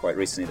wrote quite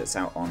recently that's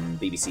out on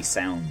BBC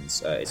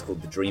Sounds. It's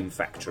called The Dream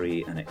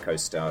Factory, and it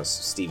co-stars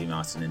Stevie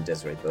Martin and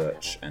Desiree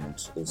Birch and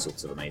all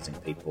sorts of amazing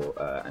people,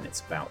 and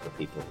it's about the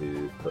people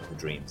who put the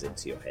dreams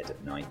into your head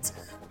at night.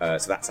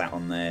 So that's out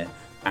on there.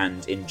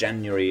 And in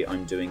January,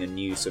 I'm doing a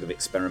new sort of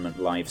experiment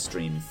live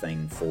stream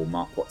thing for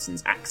Mark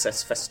Watson's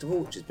Access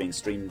Festival, which is being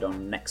streamed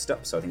on Next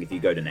Up. So I think if you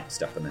go to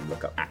Next Up and then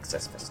look up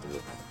Access Festival,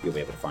 you'll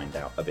be able to find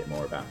out a bit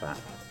more about that.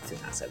 I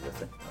think that's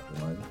everything at the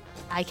moment.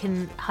 I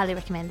can highly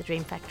recommend The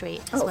Dream Factory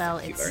as well.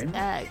 Thank you very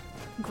much.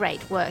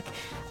 Great work.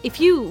 If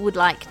you would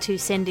like to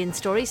send in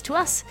stories to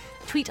us,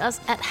 tweet us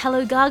at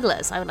Hello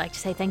Garglers. I would like to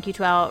say thank you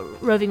to our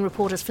roving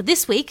reporters for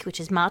this week, which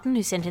is Martin,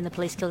 who sent in the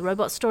Police Kill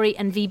Robot story,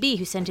 and VB,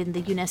 who sent in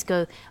the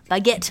UNESCO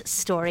Baguette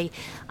story.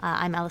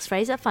 I'm Alice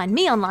Fraser. Find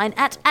me online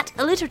at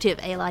alliterative,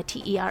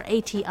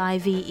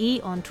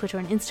 ALITERATIVE, on Twitter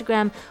and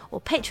Instagram,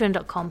 or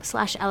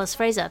patreon.com/Alice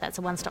Fraser. That's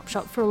a one-stop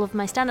shop for all of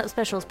my stand-up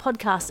specials,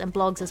 podcasts and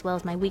blogs, as well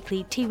as my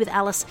weekly Tea with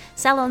Alice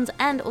salons,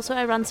 and also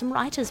I run some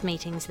writers'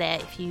 meetings there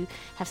if you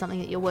have something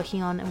that you're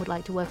working on and would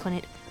like to work on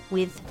it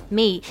with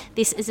me.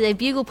 This is a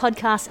Bugle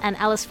podcast and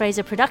Alice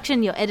Fraser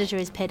production. Your editor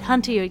is Ped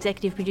Hunter. Your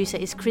executive producer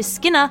is Chris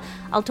Skinner.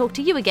 I'll talk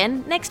to you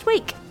again next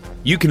week.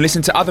 You can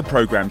listen to other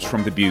programmes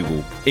from The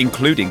Bugle,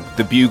 including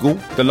The Bugle,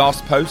 The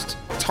Last Post,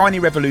 Tiny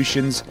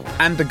Revolutions,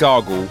 and The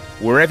Gargle,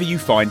 wherever you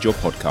find your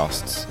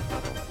podcasts.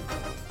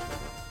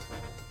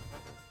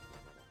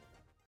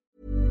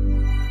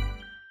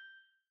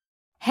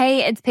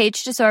 Hey, it's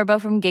Paige DeSorbo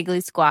from Giggly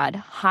Squad.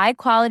 High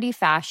quality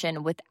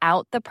fashion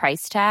without the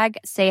price tag.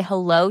 Say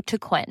hello to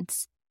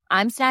Quince.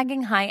 I'm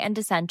snagging high-end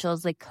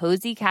essentials like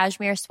cozy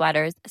cashmere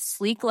sweaters,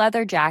 sleek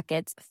leather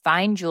jackets,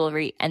 fine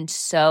jewelry, and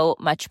so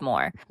much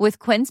more. With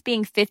Quince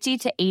being 50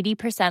 to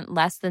 80%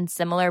 less than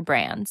similar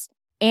brands.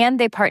 And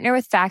they partner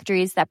with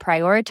factories that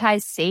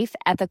prioritize safe,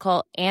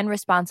 ethical, and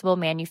responsible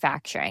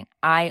manufacturing.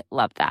 I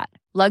love that.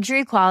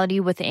 Luxury quality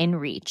within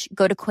reach.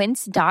 Go to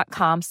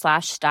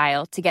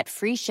quince.com/style to get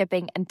free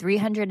shipping and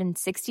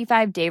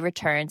 365-day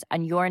returns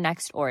on your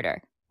next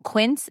order.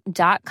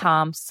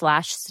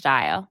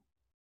 Quince.com/style.